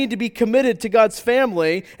do I need to be committed to God's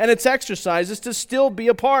family and its exercises to still be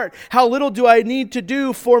a part? How little do I need to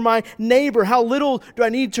do for my neighbor? How little do I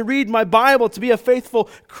need to read my Bible to be a faithful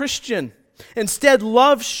Christian? Instead,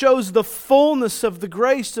 love shows the fullness of the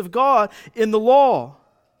grace of God in the law.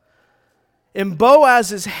 In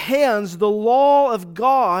Boaz's hands, the law of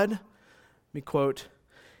God, let me quote,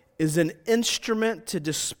 is an instrument to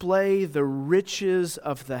display the riches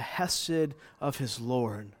of the hesed of his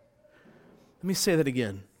Lord. Let me say that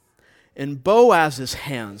again. In Boaz's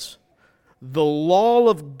hands, the law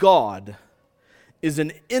of God is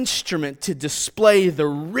an instrument to display the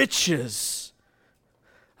riches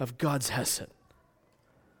of God's hesed.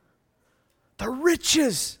 The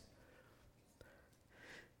riches.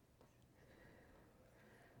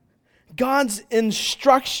 God's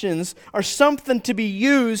instructions are something to be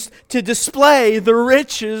used to display the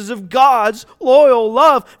riches of God's loyal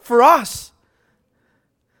love for us.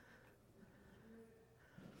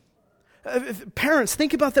 Parents,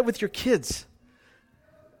 think about that with your kids.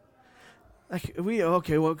 What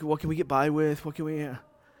can we get by with? What can we...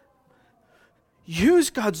 Use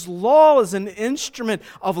God's law as an instrument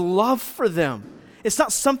of love for them. It's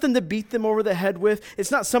not something to beat them over the head with.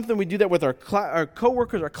 It's not something we do that with our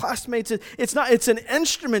coworkers, our classmates. It's an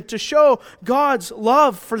instrument to show God's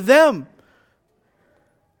love for them.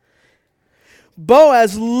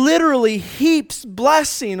 Boaz literally heaps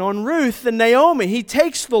blessing on Ruth and Naomi. He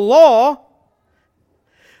takes the law.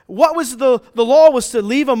 What was the law? Was to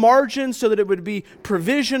leave a margin so that it would be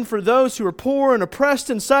provision for those who are poor and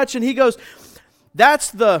oppressed and such. And he goes,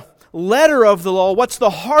 that's the letter of the law? What's the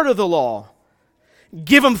heart of the law?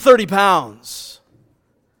 Give them 30 pounds.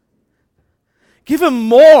 Give them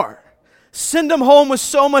more. Send them home with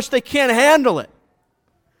so much they can't handle it.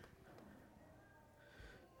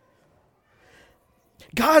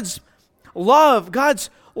 God's love, God's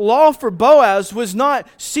law for Boaz was not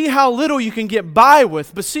see how little you can get by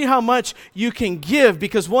with, but see how much you can give,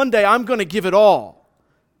 because one day I'm going to give it all.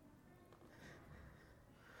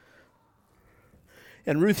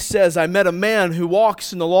 And Ruth says, I met a man who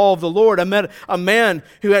walks in the law of the Lord. I met a man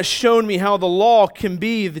who has shown me how the law can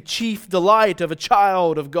be the chief delight of a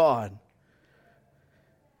child of God.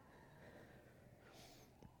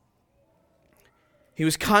 He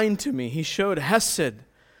was kind to me. He showed hesed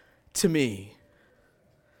to me.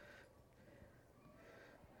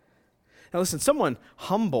 Now listen, someone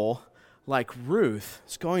humble like Ruth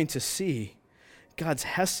is going to see God's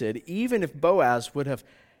hesed, even if Boaz would have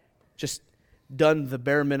just done the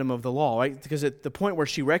bare minimum of the law, right? Because at the point where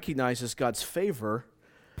she recognizes God's favor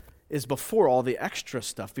is before all the extra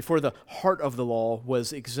stuff, before the heart of the law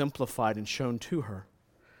was exemplified and shown to her.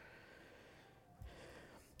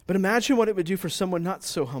 But imagine what it would do for someone not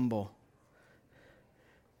so humble.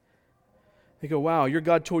 They go, wow, your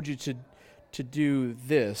God told you to do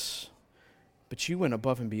this, but you went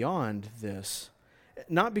above and beyond this.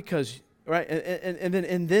 Not because, right? And then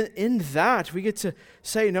in that, we get to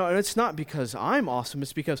say, no, it's not because I'm awesome.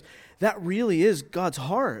 It's because that really is God's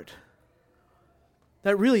heart.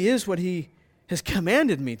 That really is what He has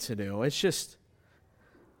commanded me to do. It's just,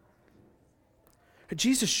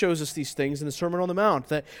 Jesus shows us these things in the Sermon on the Mount,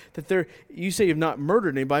 that there, you say you've not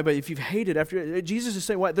murdered anybody, but if you've hated after, Jesus is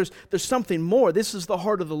saying, what? There's something more. This is the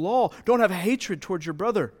heart of the law. Don't have hatred towards your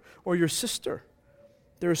brother or your sister.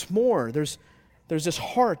 There's more. There's this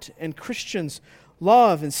heart, and Christians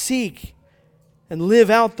love and seek and live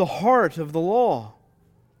out the heart of the law.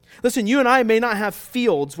 Listen, you and I may not have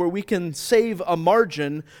fields where we can save a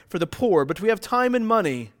margin for the poor, but we have time and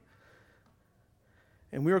money,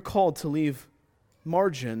 and we are called to leave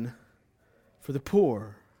margin for the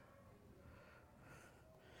poor.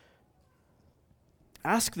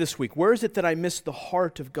 Ask this week, where is it that I miss the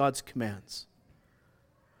heart of God's commands?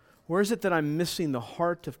 Where is it that I'm missing the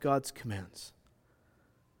heart of God's commands?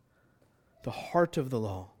 The heart of the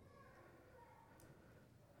law.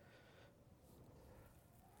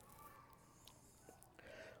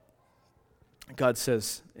 God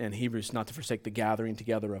says in Hebrews not to forsake the gathering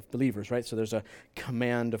together of believers, right? So there's a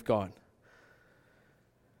command of God.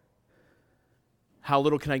 How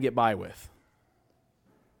little can I get by with?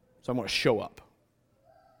 So I'm going to show up.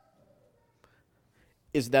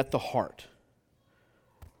 Is that the heart?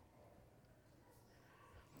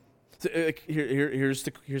 Here's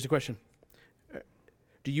the question.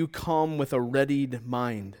 Do you come with a readied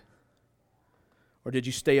mind? Or did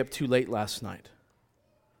you stay up too late last night?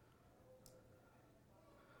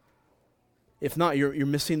 If not, you're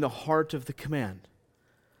missing the heart of the command.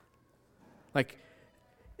 Like,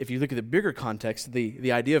 if you look at the bigger context,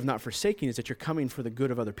 the idea of not forsaking is that you're coming for the good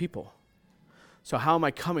of other people. So how am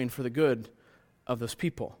I coming for the good of those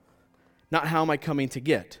people? Not how am I coming to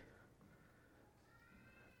get.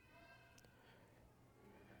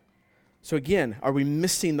 So again, are we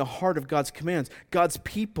missing the heart of God's commands? God's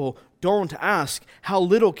people don't ask, how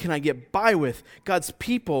little can I get by with? God's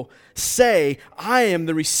people say, I am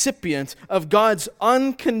the recipient of God's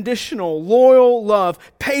unconditional, loyal love,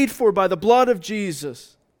 paid for by the blood of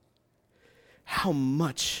Jesus. How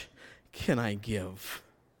much can I give?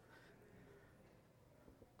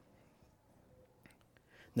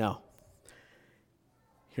 Now,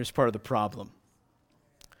 here's part of the problem.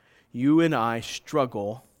 You and I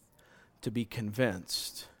struggle to be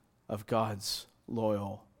convinced of God's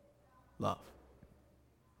loyal love,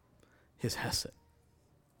 His hesed.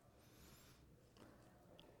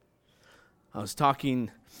 I was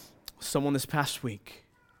talking with someone this past week,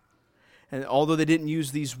 and although they didn't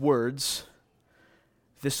use these words,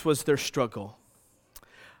 this was their struggle.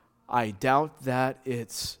 I doubt that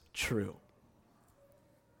it's true.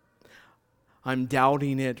 I'm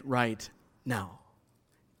doubting it right now,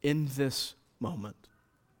 in this moment.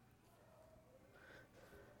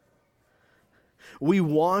 We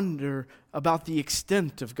wonder about the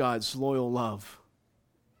extent of God's loyal love.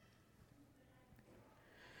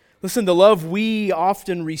 Listen, the love we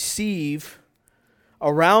often receive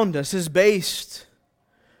around us is based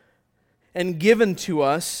and given to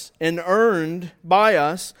us and earned by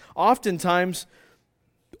us, oftentimes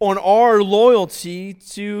on our loyalty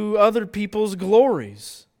to other people's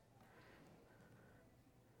glories.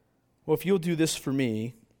 Well, if you'll do this for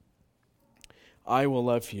me, I will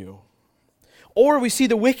love you. Or we see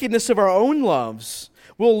the wickedness of our own loves.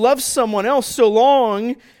 We'll love someone else so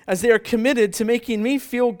long as they are committed to making me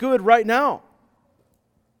feel good right now.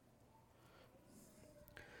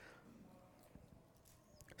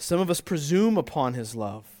 Some of us presume upon His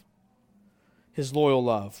love, His loyal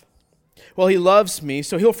love. Well, He loves me,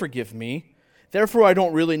 so He'll forgive me. Therefore, I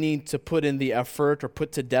don't really need to put in the effort or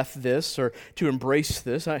put to death this or to embrace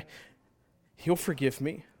this. He'll forgive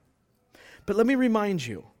me. But let me remind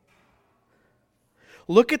you,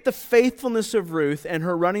 look at the faithfulness of Ruth and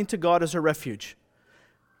her running to God as a refuge.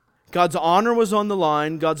 God's honor was on the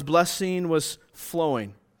line. God's blessing was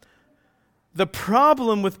flowing. The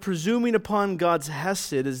problem with presuming upon God's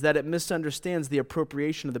hesed is that it misunderstands the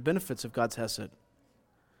appropriation of the benefits of God's hesed.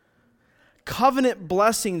 Covenant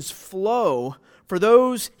blessings flow for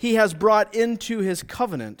those He has brought into His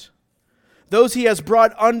covenant, those He has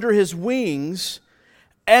brought under His wings,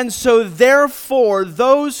 and so therefore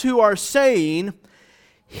those who are saying,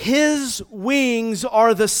 His wings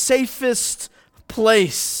are the safest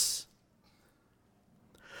place.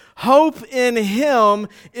 Hope in Him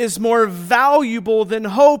is more valuable than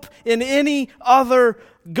hope in any other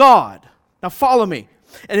God. Now follow me.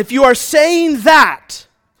 And if you are saying that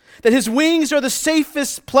His wings are the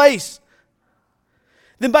safest place,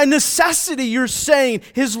 then by necessity you're saying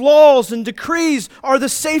His laws and decrees are the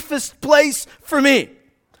safest place for me.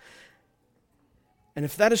 And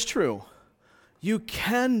if that is true, you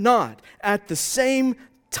cannot at the same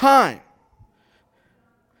time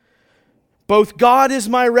both God is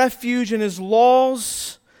my refuge and His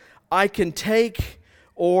laws I can take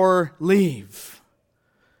or leave.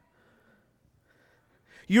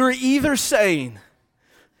 You're either saying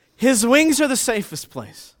His wings are the safest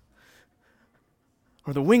place,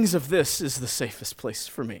 or the wings of this is the safest place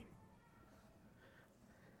for me.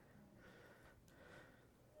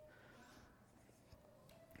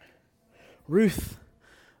 Ruth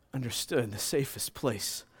understood the safest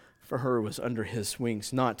place for her was under His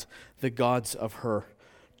wings, not the gods of her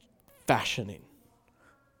fashioning.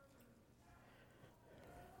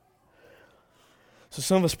 So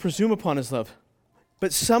some of us presume upon His love.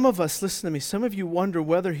 But some of us, listen to me, some of you wonder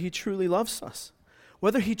whether He truly loves us,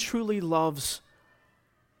 whether He truly loves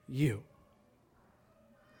you.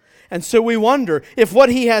 And so we wonder if what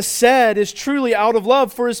He has said is truly out of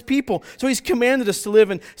love for His people. So He's commanded us to live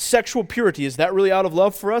in sexual purity. Is that really out of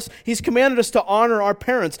love for us? He's commanded us to honor our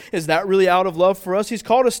parents. Is that really out of love for us? He's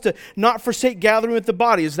called us to not forsake gathering with the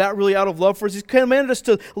body. Is that really out of love for us? He's commanded us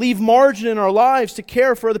to leave margin in our lives to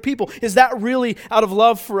care for other people. Is that really out of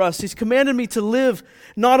love for us? He's commanded me to live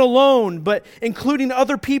not alone, but including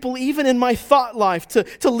other people, even in my thought life,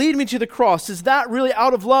 to lead me to the cross. Is that really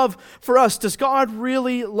out of love for us? Does God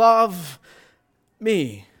really love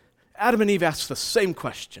me? Adam and Eve asked the same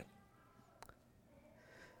question.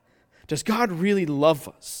 Does God really love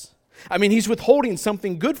us? I mean, He's withholding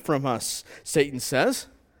something good from us, Satan says.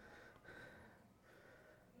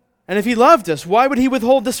 And if He loved us, why would He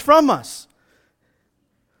withhold this from us?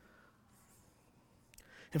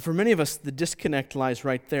 And for many of us, the disconnect lies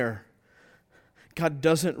right there. God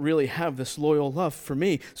doesn't really have this loyal love for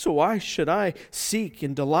me, so why should I seek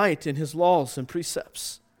and delight in His laws and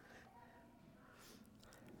precepts?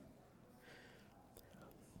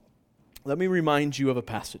 Let me remind you of a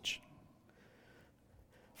passage.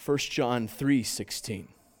 1 John 3:16.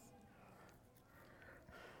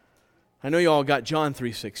 I know you all got John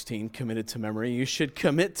 3:16 committed to memory. You should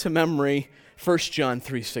commit to memory 1 John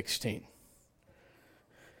 3:16.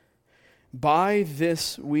 By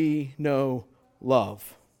this we know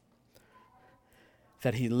love,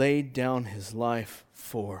 that He laid down His life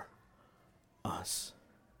for us.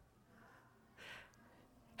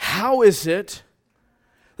 How is it?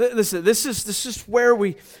 Listen, this is where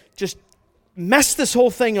we just mess this whole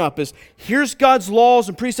thing up. Is here's God's laws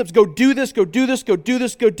and precepts. Go do this, go do this, go do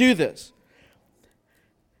this, go do this.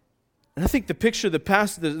 And I think the picture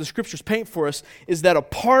the Scriptures paint for us is that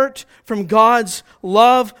apart from God's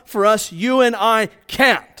love for us, you and I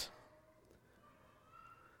can't.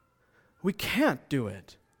 We can't do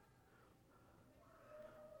it.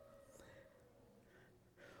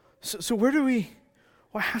 So where do we?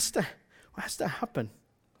 What has to happen?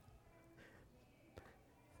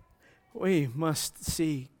 We must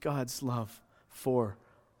see God's love for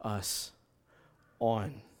us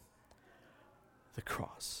on the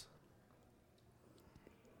cross.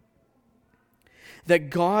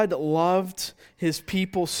 That God loved His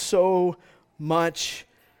people so much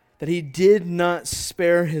that He did not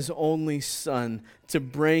spare His only Son to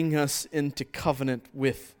bring us into covenant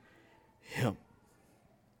with Him.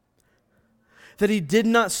 That He did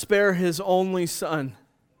not spare His only Son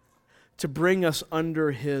to bring us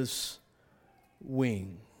under His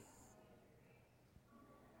wing.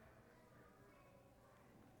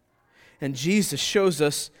 And Jesus shows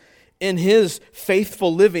us in His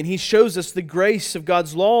faithful living, He shows us the grace of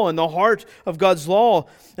God's law and the heart of God's law.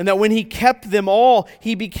 And that when He kept them all,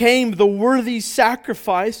 He became the worthy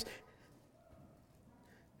sacrifice.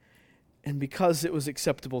 And because it was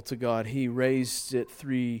acceptable to God, He raised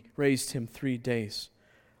Him 3 days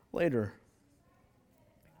later.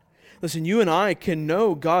 Listen, you and I can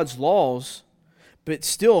know God's laws, but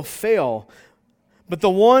still fail. But the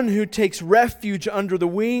one who takes refuge under the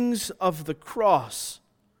wings of the cross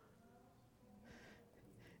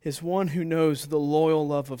is one who knows the loyal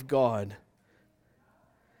love of God,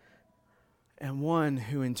 and one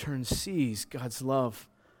who in turn sees God's love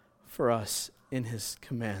for us in His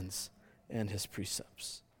commands and His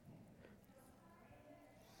precepts.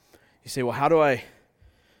 You say, well, what do I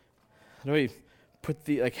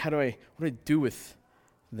do with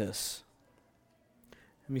this?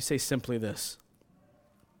 Let me say simply this.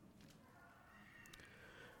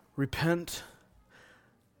 Repent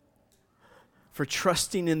for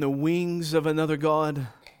trusting in the wings of another God,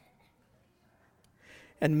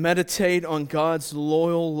 and meditate on God's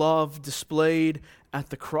loyal love displayed at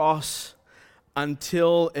the cross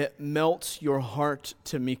until it melts your heart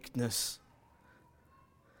to meekness,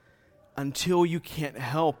 until you can't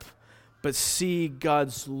help but see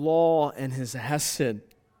God's law and His hesed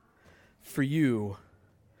for you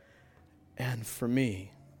and for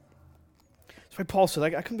me. That's why Paul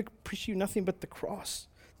said, I come to preach you nothing but the cross,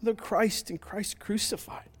 the Christ and Christ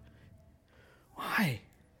crucified. Why?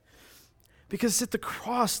 Because it's at the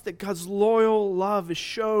cross that God's loyal love is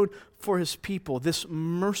showed for His people, this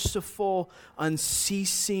merciful,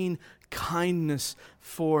 unceasing kindness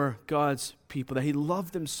for God's people, that He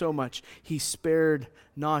loved them so much, He spared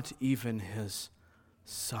not even His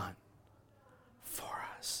Son for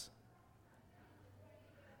us.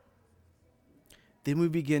 Then we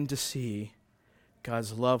begin to see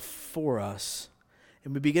God's love for us,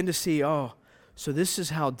 and we begin to see, so this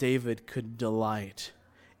is how David could delight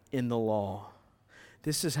in the law.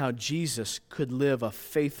 This is how Jesus could live a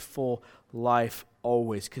faithful life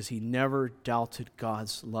always, because He never doubted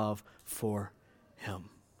God's love for him.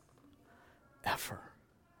 Ever.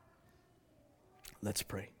 Let's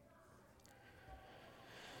pray.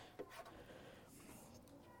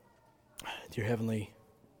 Dear Heavenly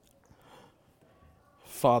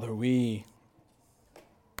Father, we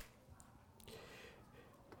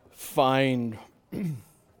find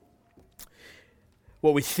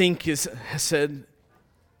what we think is said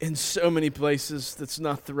in so many places that's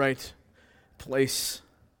not the right place.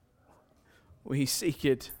 We seek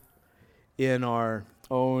it in our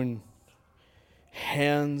own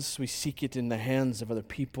hands. We seek it in the hands of other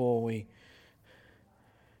people. We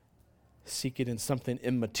seek it in something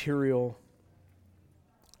immaterial,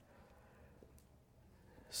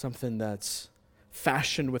 something that's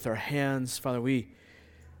fashioned with our hands. Father, we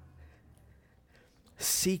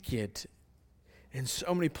seek it in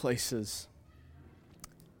so many places,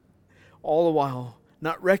 all the while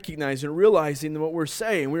not recognizing and realizing what we're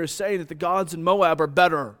saying. We're saying that the gods in Moab are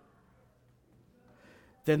better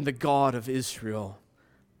than the God of Israel,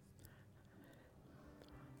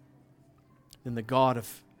 than the God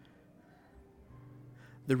of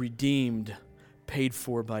the redeemed, paid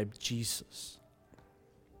for by Jesus.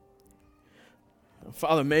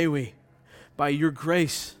 Father, may we, by your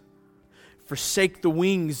grace, forsake the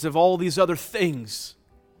wings of all these other things,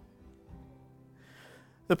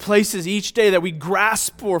 the places each day that we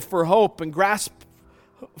grasp for hope and grasp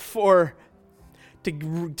for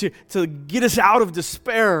to get us out of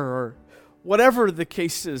despair or whatever the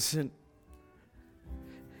case is. And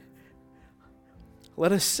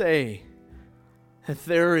let us say that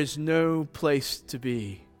there is no place to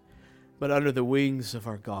be but under the wings of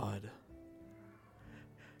our God,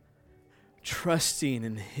 trusting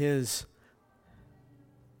in His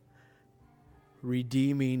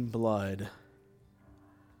redeeming blood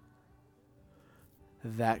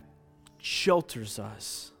that shelters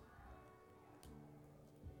us,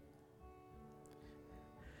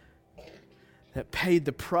 that paid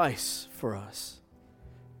the price for us,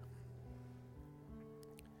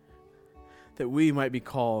 that we might be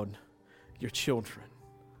called your children.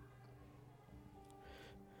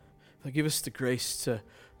 Father, give us the grace to,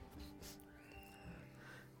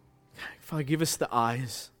 Father, give us the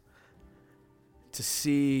eyes to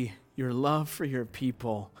see your love for your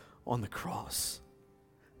people on the cross.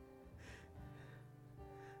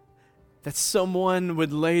 That someone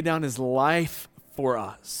would lay down his life for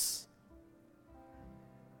us.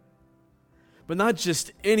 But not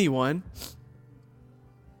just anyone,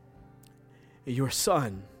 your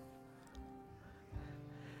Son,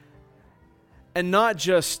 And not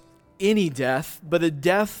just any death, but a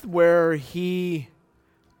death where he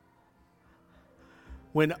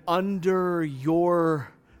went under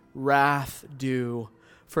your wrath due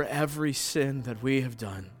for every sin that we have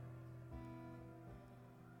done.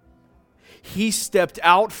 He stepped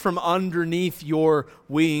out from underneath your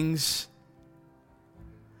wings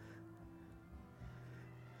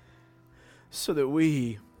so that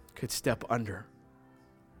we could step under.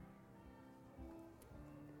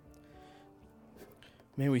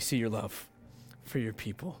 May we see your love for your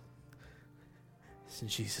people. It's in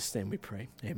Jesus' name we pray. Amen.